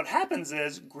so what happens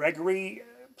is Gregory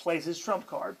plays his trump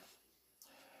card.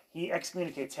 He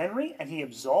excommunicates Henry, and he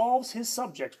absolves his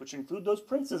subjects, which include those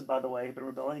princes, by the way, who have been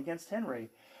rebelling against Henry,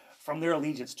 from their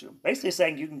allegiance to him. Basically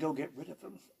saying you can go get rid of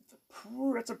them.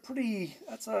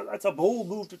 That's a bold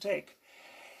move to take.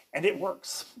 And it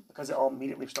works, because it all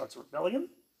immediately starts a rebellion.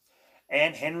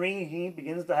 And Henry, he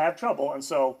begins to have trouble, and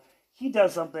so he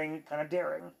does something kind of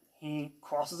daring. He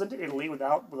crosses into Italy with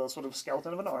a sort of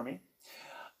skeleton of an army.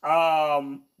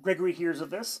 Gregory hears of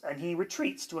this, and he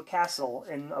retreats to a castle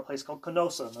in a place called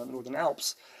Canossa in the Northern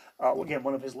Alps. Again,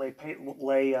 one of his lay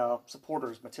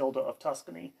supporters, Matilda of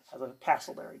Tuscany, has a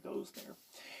castle there. He goes there.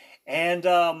 And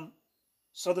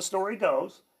so the story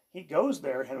goes, he goes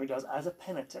there, Henry does, as a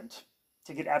penitent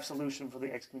to get absolution for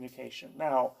the excommunication.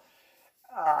 Now,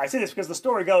 I say this because the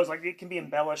story goes, like, it can be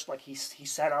embellished, like he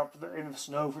sat out in the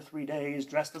snow for 3 days,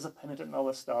 dressed as a penitent and all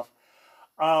this stuff.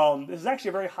 This is actually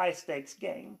a very high-stakes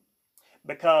game,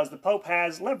 because the Pope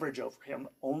has leverage over him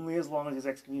only as long as he's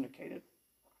excommunicated.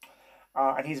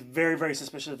 And he's very, very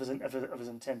suspicious of his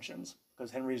intentions,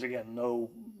 because Henry's, again,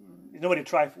 nobody to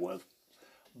trifle with.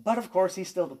 But, of course, he's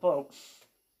still the Pope.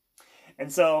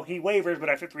 And so he wavers, but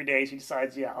after 3 days he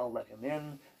decides, yeah, I'll let him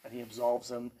in, and he absolves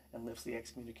him and lifts the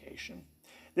excommunication.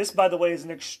 This, by the way, is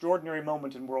an extraordinary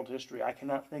moment in world history. I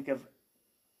can't think of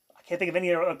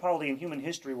any other polity in human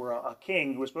history where a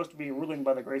king who is supposed to be ruling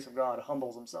by the grace of God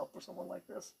humbles himself for someone like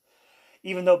this.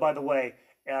 Even though, by the way,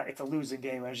 it's a losing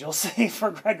game, as you'll see, for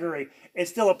Gregory.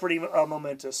 It's still a pretty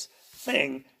momentous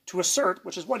thing to assert,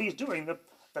 which is what he's doing,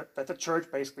 that the church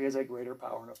basically has a greater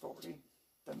power and authority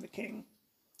than the king.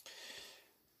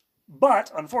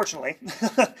 But, unfortunately,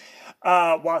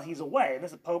 while he's away, and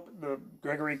this is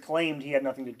Gregory claimed he had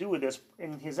nothing to do with this.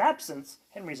 In his absence,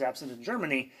 Henry's absence in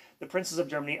Germany, the princes of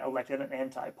Germany elected an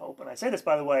anti-pope. And I say this,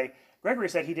 by the way, Gregory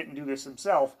said he didn't do this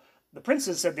himself. The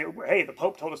princes said, hey, the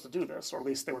Pope told us to do this, or at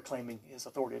least they were claiming his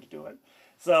authority to do it.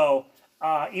 So,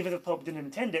 even if the Pope didn't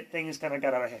intend it, things kind of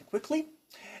got out of hand quickly.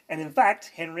 And in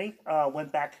fact, Henry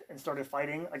went back and started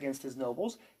fighting against his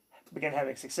nobles, began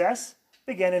having success,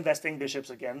 began investing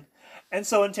bishops again. And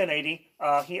so in 1080,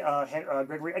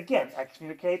 Gregory again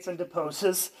excommunicates and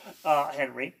deposes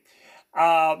Henry.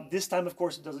 This time, of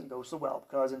course, it doesn't go so well,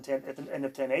 because at the end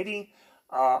of 1080,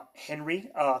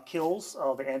 Henry kills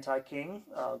the anti-king,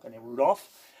 a guy named Rudolph,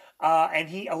 and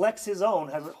he elects his own,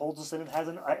 holds a synod, has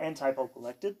an anti-pope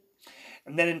elected.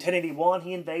 And then in 1081,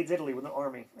 he invades Italy with an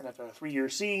army, and after a 3-year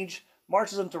siege,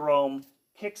 marches into Rome,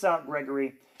 kicks out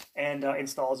Gregory, and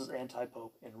installs his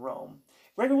anti-pope in Rome.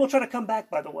 Gregory will try to come back,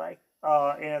 by the way,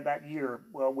 in that year,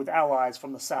 with allies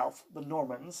from the south, the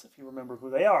Normans, if you remember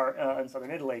who they are, in southern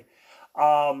Italy,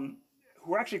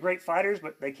 who are actually great fighters,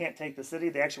 but they can't take the city.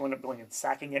 They actually end up going and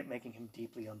sacking it, making him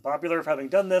deeply unpopular for having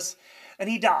done this. And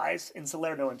he dies in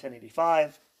Salerno in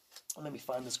 1085. Let me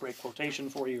find this great quotation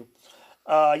for you.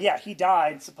 He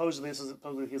died, supposedly, this is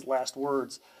supposedly his last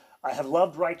words. I have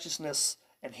loved righteousness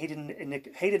and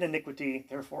hated iniquity,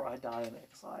 therefore I die in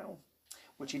exile,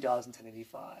 which he does in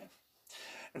 1085.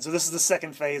 And so this is the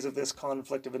second phase of this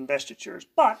conflict of investitures.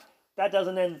 But that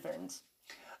doesn't end things,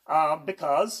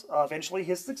 because eventually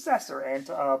his successor,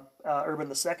 Urban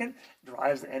II,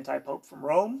 drives the anti-pope from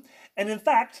Rome. And in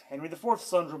fact, Henry IV's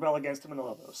sons rebel against him in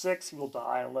 1106. He will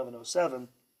die in 1107.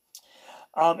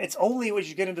 It's only as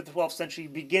you get into the 12th century you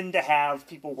begin to have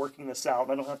people working this out.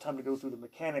 I don't have time to go through the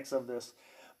mechanics of this.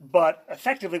 But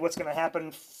effectively what's going to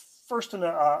happen, first in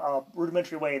a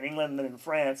rudimentary way in England and then in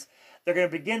France, they're going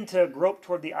to begin to grope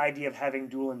toward the idea of having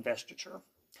dual investiture.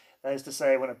 That is to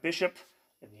say, when a bishop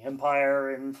in the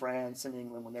empire, in France, in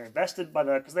England, when they're invested by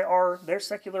because they're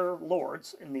secular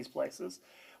lords in these places,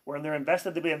 When they're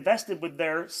invested, they'll be invested with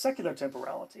their secular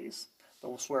temporalities.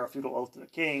 They'll swear a feudal oath to the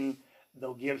king.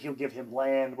 He'll give him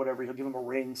land, whatever. He'll give him a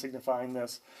ring signifying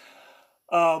this.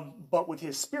 But with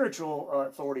his spiritual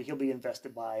authority, he'll be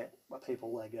invested by a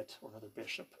papal legate or another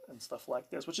bishop and stuff like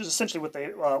this, which is essentially what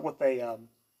they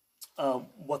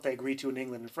agree to in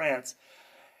England and France.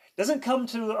 Doesn't come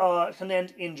to an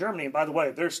end in Germany. And by the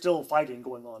way, there's still fighting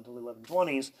going on until the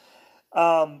 1120s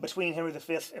between Henry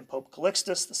V and Pope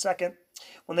Calixtus II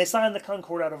when they signed the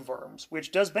Concordat of Worms,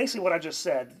 which does basically what I just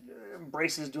said,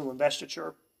 embraces dual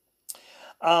investiture.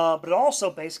 But it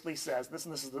also basically says, this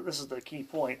is the key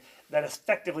point, that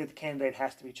effectively the candidate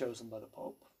has to be chosen by the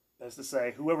Pope. That is to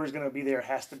say, whoever is going to be there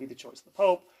has to be the choice of the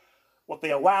Pope. What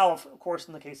they allow, of course,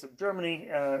 in the case of Germany,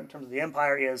 in terms of the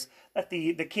empire, is that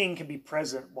the king can be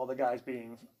present while the guy's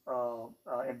being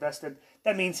invested.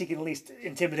 That means he can at least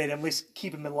intimidate him, at least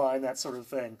keep him in line, that sort of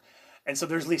thing. And so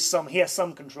there's at least he has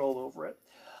some control over it.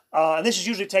 And this is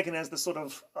usually taken as the sort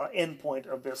of end point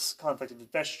of this conflict of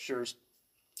investitures.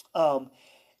 And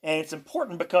it's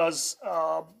important because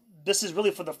this is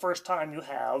really for the first time you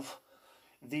have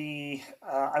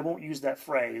I won't use that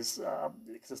phrase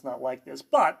because it's not like this,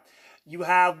 but you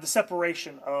have the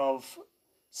separation of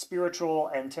spiritual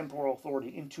and temporal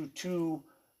authority into two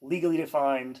legally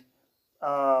defined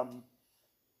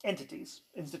entities,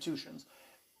 institutions.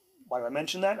 Why do I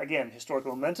mention that? Again,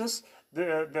 historical momentous.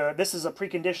 This is a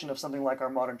precondition of something like our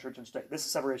modern church and state. This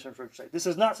is separation of church and state. This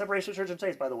is not separation of church and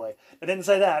state, by the way. I didn't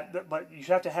say that, but you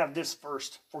have to have this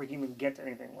first before you can even get to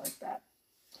anything like that.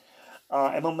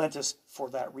 And momentous for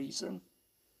that reason.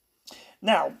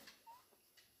 Now,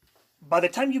 by the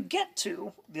time you get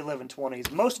to the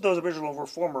 1120s, most of those original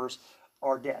reformers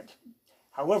are dead.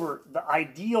 However, the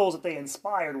ideals that they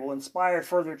inspired will inspire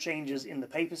further changes in the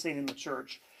papacy and in the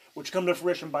church, which come to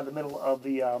fruition by the middle of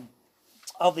the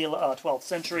 12th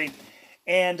century.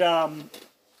 And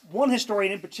one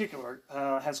historian in particular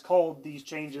has called these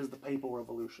changes the Papal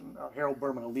Revolution. Harold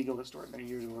Berman, a legal historian, many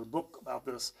years ago, wrote a book about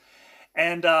this.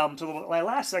 And so my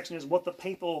last section is what the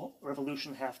Papal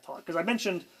Revolution hath taught. Because I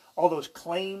mentioned all those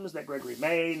claims that Gregory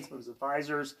made and some of his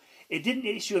advisors. It didn't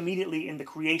issue immediately in the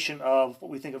creation of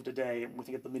what we think of today. We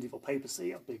think of the medieval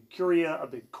papacy, a big curia, a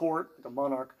big court, like a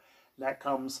monarch. That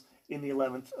comes in the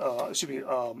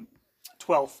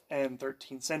 12th and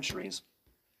 13th centuries.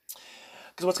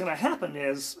 Because what's going to happen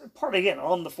is, partly again,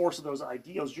 on the force of those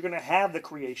ideals, you're going to have the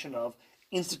creation of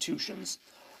institutions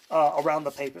around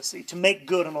the papacy to make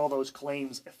good on all those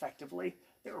claims effectively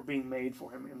that were being made for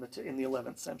him in the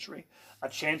 11th century. A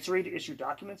chancery to issue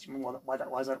documents.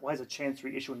 Why is a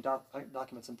chancery issuing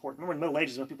documents important? Remember, in the Middle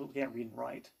Ages, people can't read and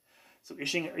write. So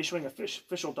issuing an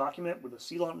official document with a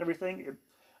seal on it and everything,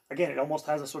 it almost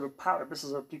has a sort of power. This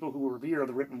is people who revere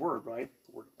the written word, right?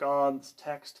 The word of God, this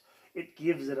text. It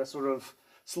gives it a sort of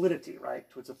solidity, right,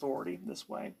 to its authority this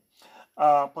way.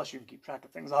 Plus, you can keep track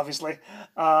of things, obviously.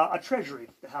 A treasury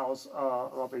to house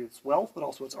its wealth, but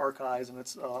also its archives and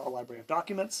its a library of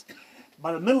documents.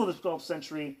 By the middle of the 12th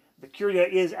century, the Curia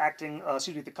is acting,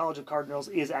 the College of Cardinals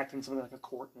is acting something like a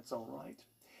court in its own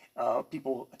right.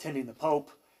 People attending the Pope,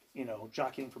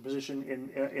 jockeying for position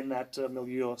in that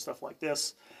milieu and stuff like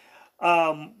this.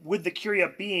 With the Curia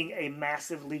being a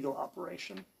massive legal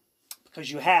operation.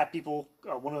 Because you have people,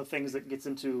 one of the things that gets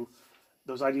into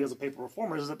those ideas of papal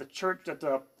reformers is that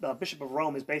the Bishop of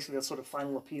Rome is basically a sort of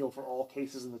final appeal for all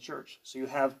cases in the church. So you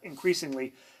have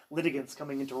increasingly litigants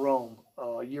coming into Rome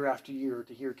year after year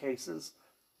to hear cases.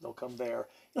 They'll come there.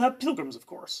 You'll have pilgrims, of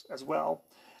course, as well.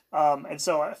 And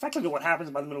so effectively what happens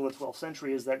by the middle of the 12th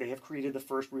century is that they have created the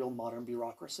first real modern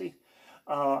bureaucracy.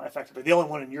 Effectively, the only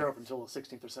one in Europe until the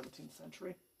 16th or 17th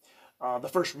century. The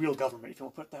first real government, if you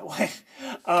want to put it that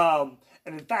way.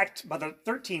 And in fact, by the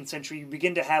 13th century, you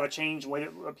begin to have a change in the way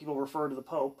that people refer to the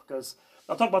Pope, because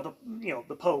I'll talk about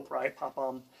the Pope, right,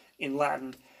 papam in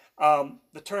Latin.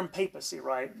 The term papacy,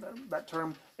 right, that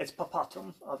term, it's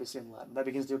papatum, obviously in Latin. That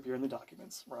begins to appear in the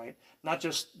documents, right? Not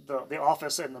just the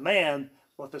office and the man,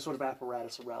 but the sort of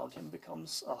apparatus around him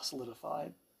becomes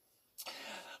solidified.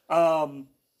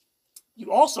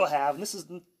 You also have, and this is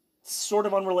sort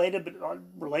of unrelated, but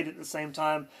related at the same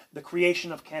time, the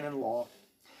creation of canon law.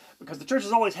 Because the church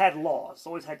has always had laws,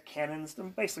 always had canons, they're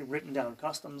basically written down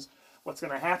customs. What's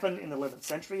going to happen in the 11th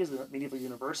century is that medieval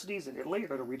universities in Italy are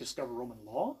going to rediscover Roman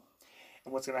law.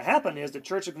 And what's going to happen is the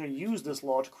church is going to use this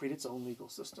law to create its own legal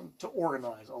system, to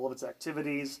organize all of its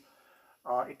activities.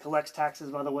 It collects taxes,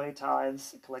 by the way,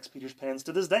 tithes. It collects Peter's pence.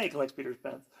 To this day, it collects Peter's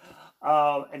pence.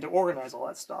 And to organize all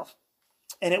that stuff.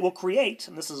 And it will create,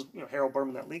 and this is Harold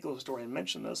Berman, that legal historian,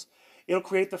 mentioned this, it'll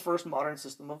create the first modern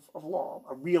system of law,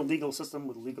 a real legal system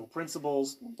with legal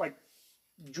principles, like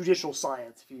judicial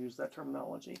science, if you use that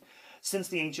terminology, since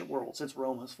the ancient world, since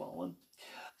Rome has fallen.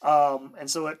 And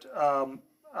so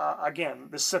again,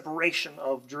 this separation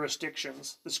of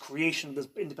jurisdictions, this creation of this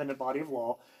independent body of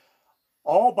law,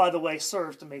 all, by the way,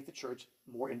 serves to make the church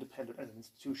more independent as an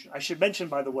institution. I should mention,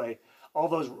 by the way, all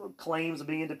those claims of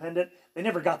being independent, they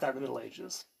never got that in the Middle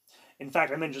Ages. In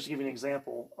fact, I mentioned, just to give you an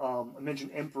example, I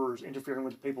mentioned emperors interfering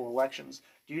with the papal elections.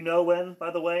 Do you know when, by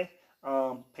the way,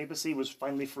 papacy was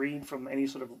finally freed from any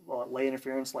sort of lay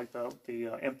interference like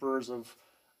the emperors of,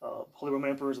 Holy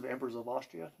Roman emperors or the emperors of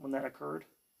Austria, when that occurred?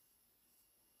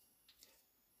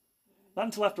 Not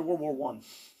until after World War I.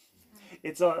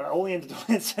 It's only in the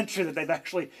 20th century that they've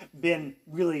actually been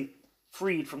really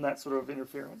freed from that sort of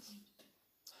interference.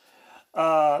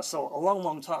 So a long,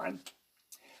 long time.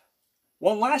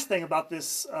 One last thing about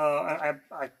this,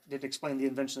 I did explain the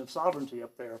invention of sovereignty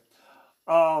up there.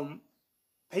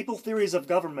 Papal theories of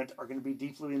government are going to be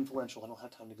deeply influential. I don't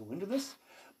have time to go into this,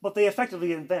 but they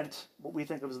effectively invent what we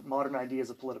think of as modern ideas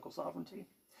of political sovereignty.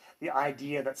 The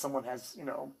idea that someone has,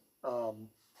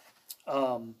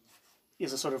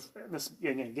 is a sort of, this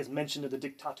again gets mentioned in the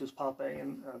Dictatus Papae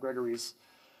in Gregory's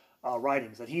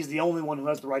writings, that he's the only one who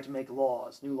has the right to make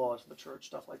laws, new laws for the church,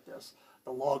 stuff like this.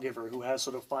 The lawgiver who has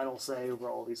sort of final say over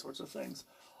all these sorts of things.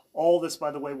 All this, by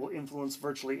the way, will influence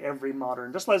virtually every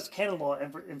modern, just as canon law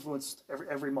influences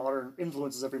every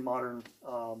modern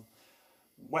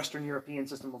Western European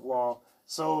system of law,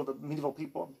 so the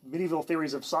medieval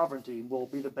theories of sovereignty will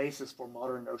be the basis for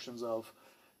modern notions of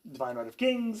divine right of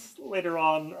kings, later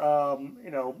on,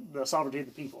 the sovereignty of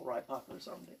the people, right? Popular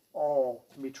sovereignty. All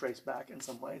can be traced back in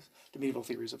some ways to medieval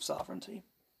theories of sovereignty.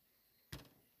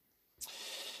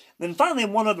 Then finally,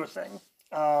 one other thing,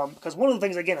 because one of the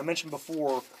things, again, I mentioned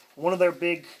before, one of the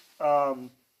big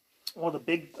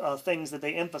things that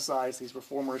they emphasized, these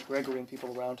reformers, Gregory and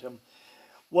people around him,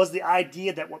 was the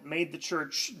idea that what made the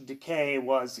church decay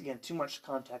was, again, too much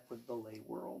contact with the lay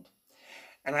world.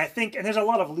 And I think, and there's a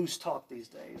lot of loose talk these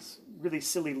days, really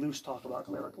silly loose talk about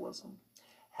clericalism.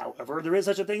 However, there is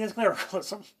such a thing as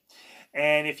clericalism.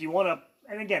 And if you want to,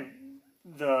 and again,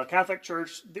 the Catholic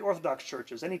Church, the Orthodox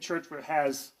churches, any church where it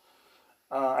has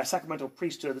a sacramental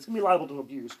priesthood, it's going to be liable to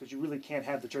abuse, because you really can't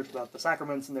have the church without the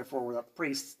sacraments, and therefore without the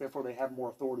priests, therefore they have more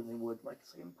authority than they would, like,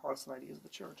 say, in Protestant ideas of the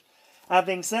church.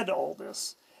 Having said all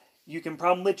this, you can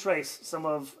probably trace some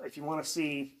of, if you want to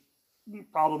see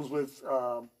problems with,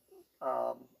 that's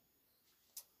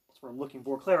what I'm looking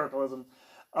for, clericalism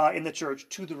in the church,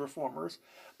 to the reformers,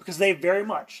 because they very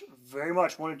much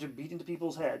wanted to beat into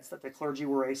people's heads that the clergy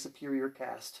were a superior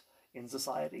caste in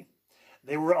society.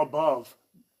 They were above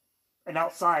and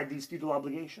outside these feudal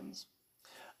obligations.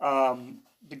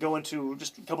 To go into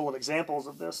just a couple of examples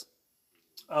of this,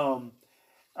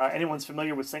 anyone's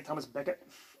familiar with St. Thomas Becket?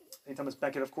 St. Thomas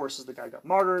Becket, of course, is the guy who got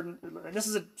martyred, and this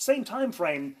is the same time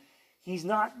frame. He's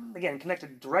not, again,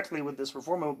 connected directly with this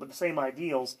reform movement, but the same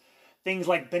ideals. Things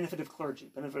like benefit of clergy.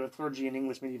 Benefit of clergy in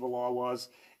English medieval law was,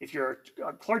 if you're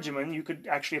a clergyman, you could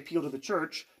actually appeal to the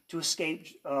church to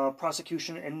escape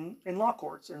prosecution in law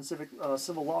courts, in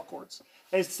civil law courts.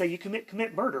 That is to say, you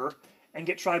commit murder and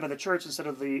get tried by the church instead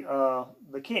of the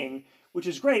king, which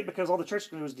is great because all the church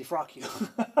can do is defrock you.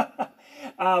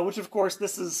 Which, of course,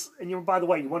 this is, and by the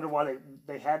way, you wonder why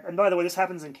they had, and by the way, this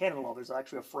happens in canon law. There's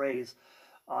actually a phrase,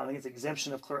 I think it's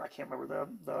exemption of clergy. I can't remember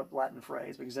the Latin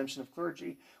phrase, but exemption of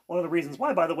clergy. One of the reasons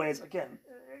why, by the way, is, again,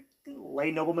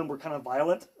 lay noblemen were kind of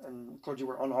violent and clergy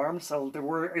were unarmed, so there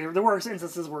were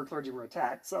instances where clergy were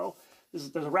attacked. So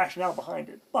there's a rationale behind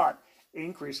it. But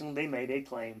increasingly, they made a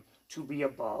claim to be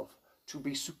above, to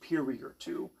be superior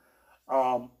to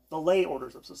the lay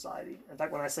orders of society. In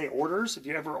fact, when I say orders, have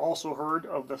you ever also heard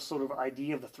of the sort of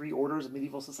idea of the three orders of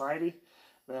medieval society?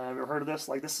 Have you ever heard of this?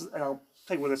 Like, this is, and I'll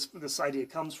tell you where this idea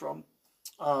comes from.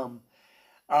 The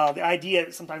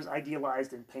idea, sometimes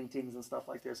idealized in paintings and stuff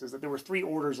like this, is that there were three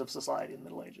orders of society in the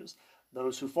Middle Ages.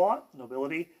 Those who fought,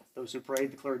 nobility; those who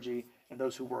prayed, the clergy; and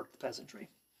those who worked, the peasantry.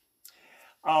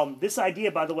 This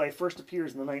idea, by the way, first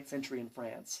appears in the 9th century in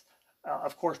France,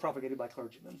 of course propagated by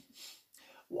clergymen.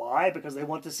 Why? Because they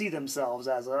want to see themselves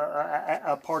as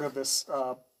a part of this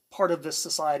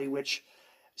society which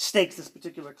stakes this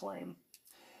particular claim.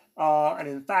 And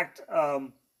in fact,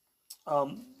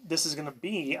 this is going to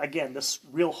be, again, this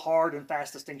real hard and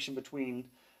fast distinction between,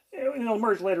 it'll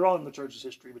emerge later on in the church's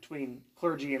history, between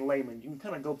clergy and laymen. You can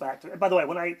kind of go back to, and by the way,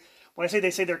 when I say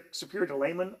they say they're superior to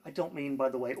laymen, I don't mean, by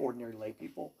the way, ordinary lay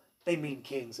people. They mean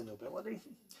kings and nobility.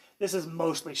 This is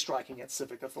mostly striking at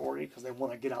civic authority because they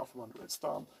want to get out from under its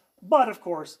thumb. But of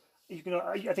course, I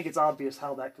think it's obvious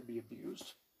how that could be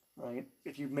abused, right?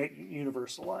 If you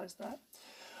universalize that.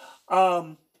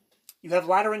 You have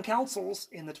Lateran councils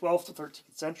in the 12th to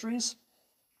 13th centuries,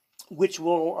 which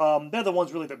will, they're the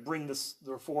ones really that bring the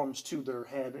reforms to their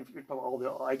head, if you all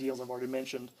the ideals I've already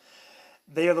mentioned.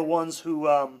 They are the ones who,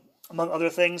 among other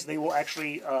things, they will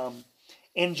actually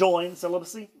enjoin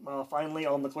celibacy, finally,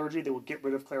 on the clergy. They will get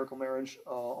rid of clerical marriage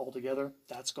altogether.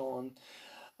 That's gone.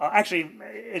 Actually,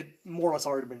 it more or less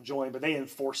already been joined, but they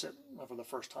enforce it for the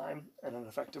first time in an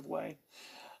effective way.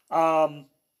 And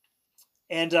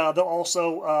they'll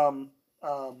also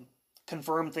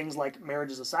confirm things like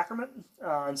marriage as a sacrament.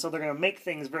 And so they're going to make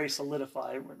things very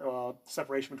solidified,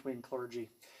 separation between clergy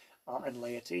and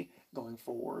laity going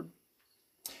forward.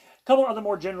 A couple other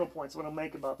more general points I want to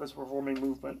make about this reforming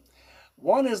movement.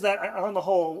 One is that, on the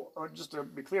whole, just to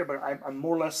be clear, but I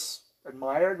more or less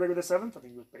admire Gregory VII. I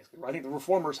think he was basically right. I think the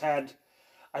reformers had,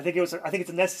 I think it's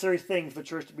a necessary thing for the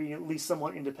church to be at least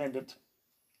somewhat independent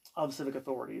of civic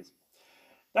authorities.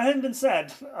 That having been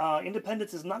said,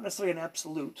 independence is not necessarily an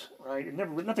absolute, right?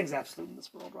 Nothing's absolute in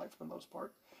this world, right, for the most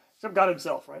part, except God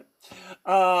himself, right?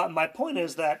 My point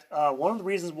is that one of the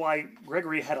reasons why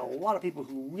Gregory had a lot of people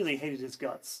who really hated his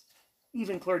guts,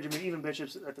 even clergymen, even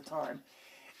bishops at the time,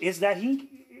 is that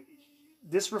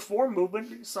this reform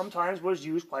movement sometimes was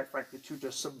used, quite frankly, to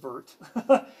just subvert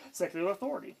secular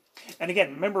authority. And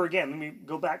again, let me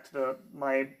go back to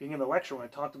my beginning of the lecture when I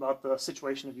talked about the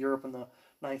situation of Europe in the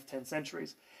 9th, 10th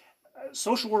centuries.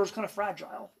 Social order is kind of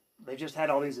fragile. They just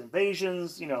had all these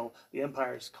invasions, the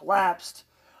empires collapsed.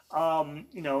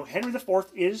 Henry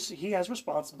IV he has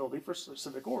responsibility for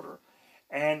civic order.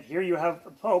 And here you have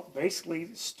the Pope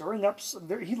basically stirring up,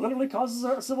 he literally causes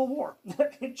a civil war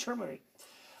in Germany.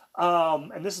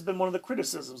 And this has been one of the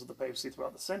criticisms of the papacy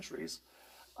throughout the centuries.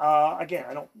 Again,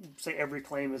 I don't say every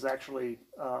claim is actually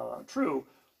true,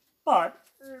 but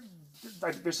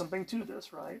there's something to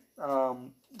this, right?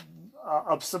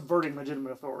 Of subverting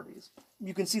legitimate authorities.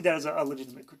 You can see that as a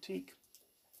legitimate critique.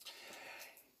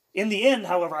 In the end,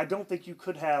 however, I don't think the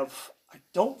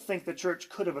church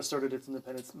could have asserted its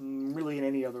independence really in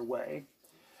any other way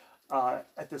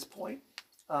at this point.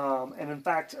 And in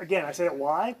fact, again, I say that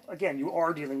why? Again, you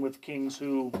are dealing with kings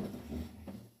who,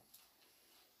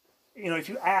 if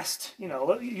you asked,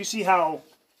 you see how,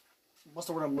 what's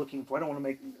the word I'm looking for? I don't want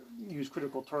to use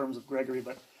critical terms of Gregory,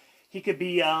 but he could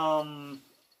be outspoken,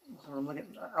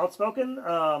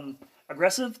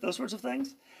 aggressive, those sorts of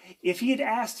things. If he had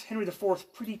asked Henry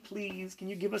IV, pretty please, can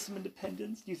you give us some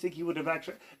independence? Do you think he would have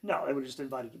actually? No, they would have just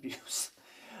invited abuse.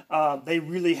 They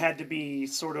really had to be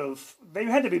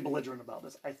belligerent about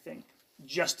this, I think,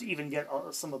 just to even get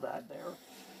some of that there.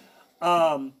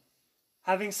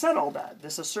 Having said all that,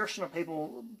 this assertion of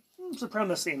papal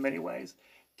supremacy in many ways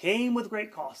came with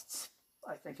great costs,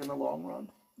 I think, in the long run,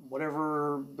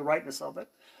 whatever the rightness of it.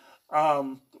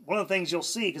 One of the things you'll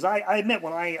see, because I admit,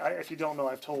 if you don't know,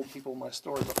 I've told people my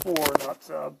story before,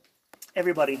 not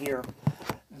everybody here.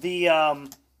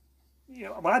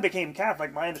 When I became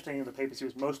Catholic, my understanding of the papacy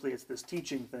was mostly it's this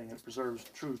teaching thing. It preserves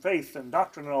true faith and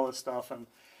doctrine and all this stuff. And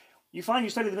you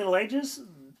study the Middle Ages,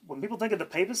 when people think of the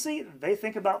papacy, they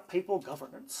think about papal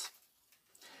governance.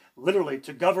 Literally,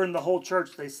 to govern the whole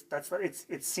church,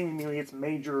 it's seemingly its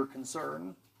major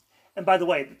concern. And by the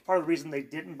way, part of the reason they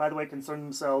didn't, concern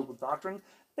themselves with doctrine,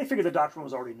 they figured the doctrine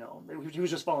was already known. He was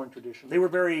just following tradition. They were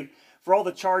for all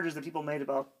the charges that people made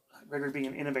about Gregory being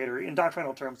an innovator, in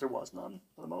doctrinal terms, there was none,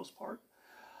 for the most part.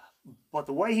 But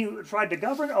the way he tried to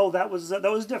govern, that was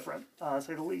different, to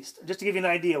say the least. Just to give you an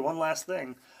idea, one last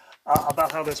thing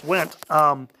about how this went.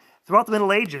 Throughout the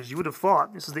Middle Ages, you would have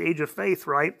thought, this is the age of faith,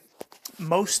 right? You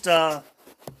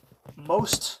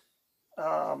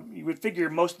would figure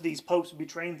most of these popes would be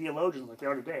trained theologians like they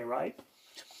are today, right?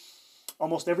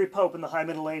 Almost every pope in the High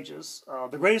Middle Ages,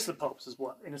 the greatest of popes is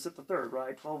what? Innocent III,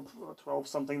 right? 12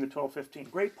 something to 1215.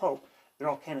 Great pope. They're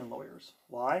all canon lawyers.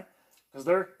 Why? Because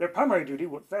their primary duty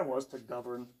with them was to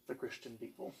govern the Christian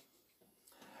people.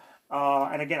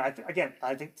 And again, I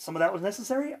think some of that was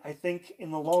necessary. I think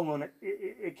in the long run,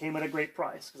 it came at a great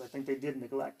price, because I think they did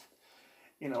neglect.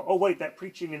 That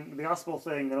preaching and the gospel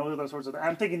thing and all those sorts of things.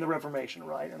 I'm thinking the Reformation,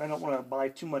 right? And I don't want to buy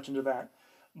too much into that.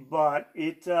 But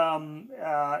it,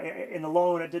 in the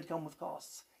long run, it did come with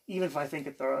costs. Even if I think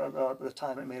at the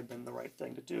time it may have been the right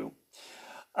thing to do.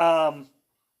 One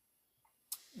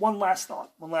last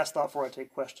thought before I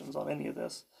take questions on any of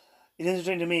this. It's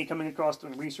interesting to me coming across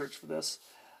doing research for this.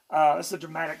 This is a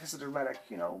dramatic,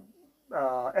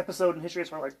 episode in history.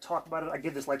 That's where I like to talk about it. I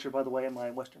give this lecture, by the way, in my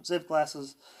Western Civ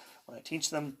classes when I teach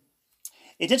them.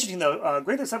 It's interesting, though.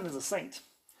 Gregory VII is a saint,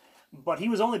 but he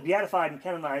was only beatified and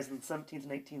canonized in the 17th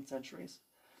and 18th centuries.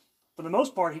 for the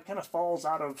most part, he kind of falls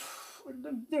out of.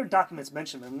 There are documents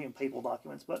mentioned in papal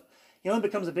documents, but he only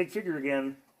becomes a big figure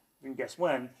again. You can guess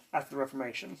when? After the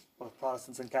Reformation. Both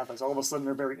Protestants and Catholics all of a sudden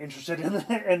are very interested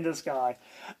in this guy.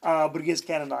 But he gets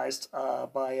canonized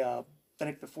by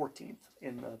Benedict XIV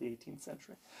in the 18th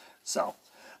century. So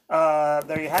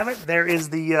there you have it. There is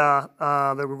the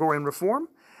Gregorian Reform.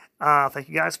 Thank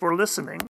you guys for listening.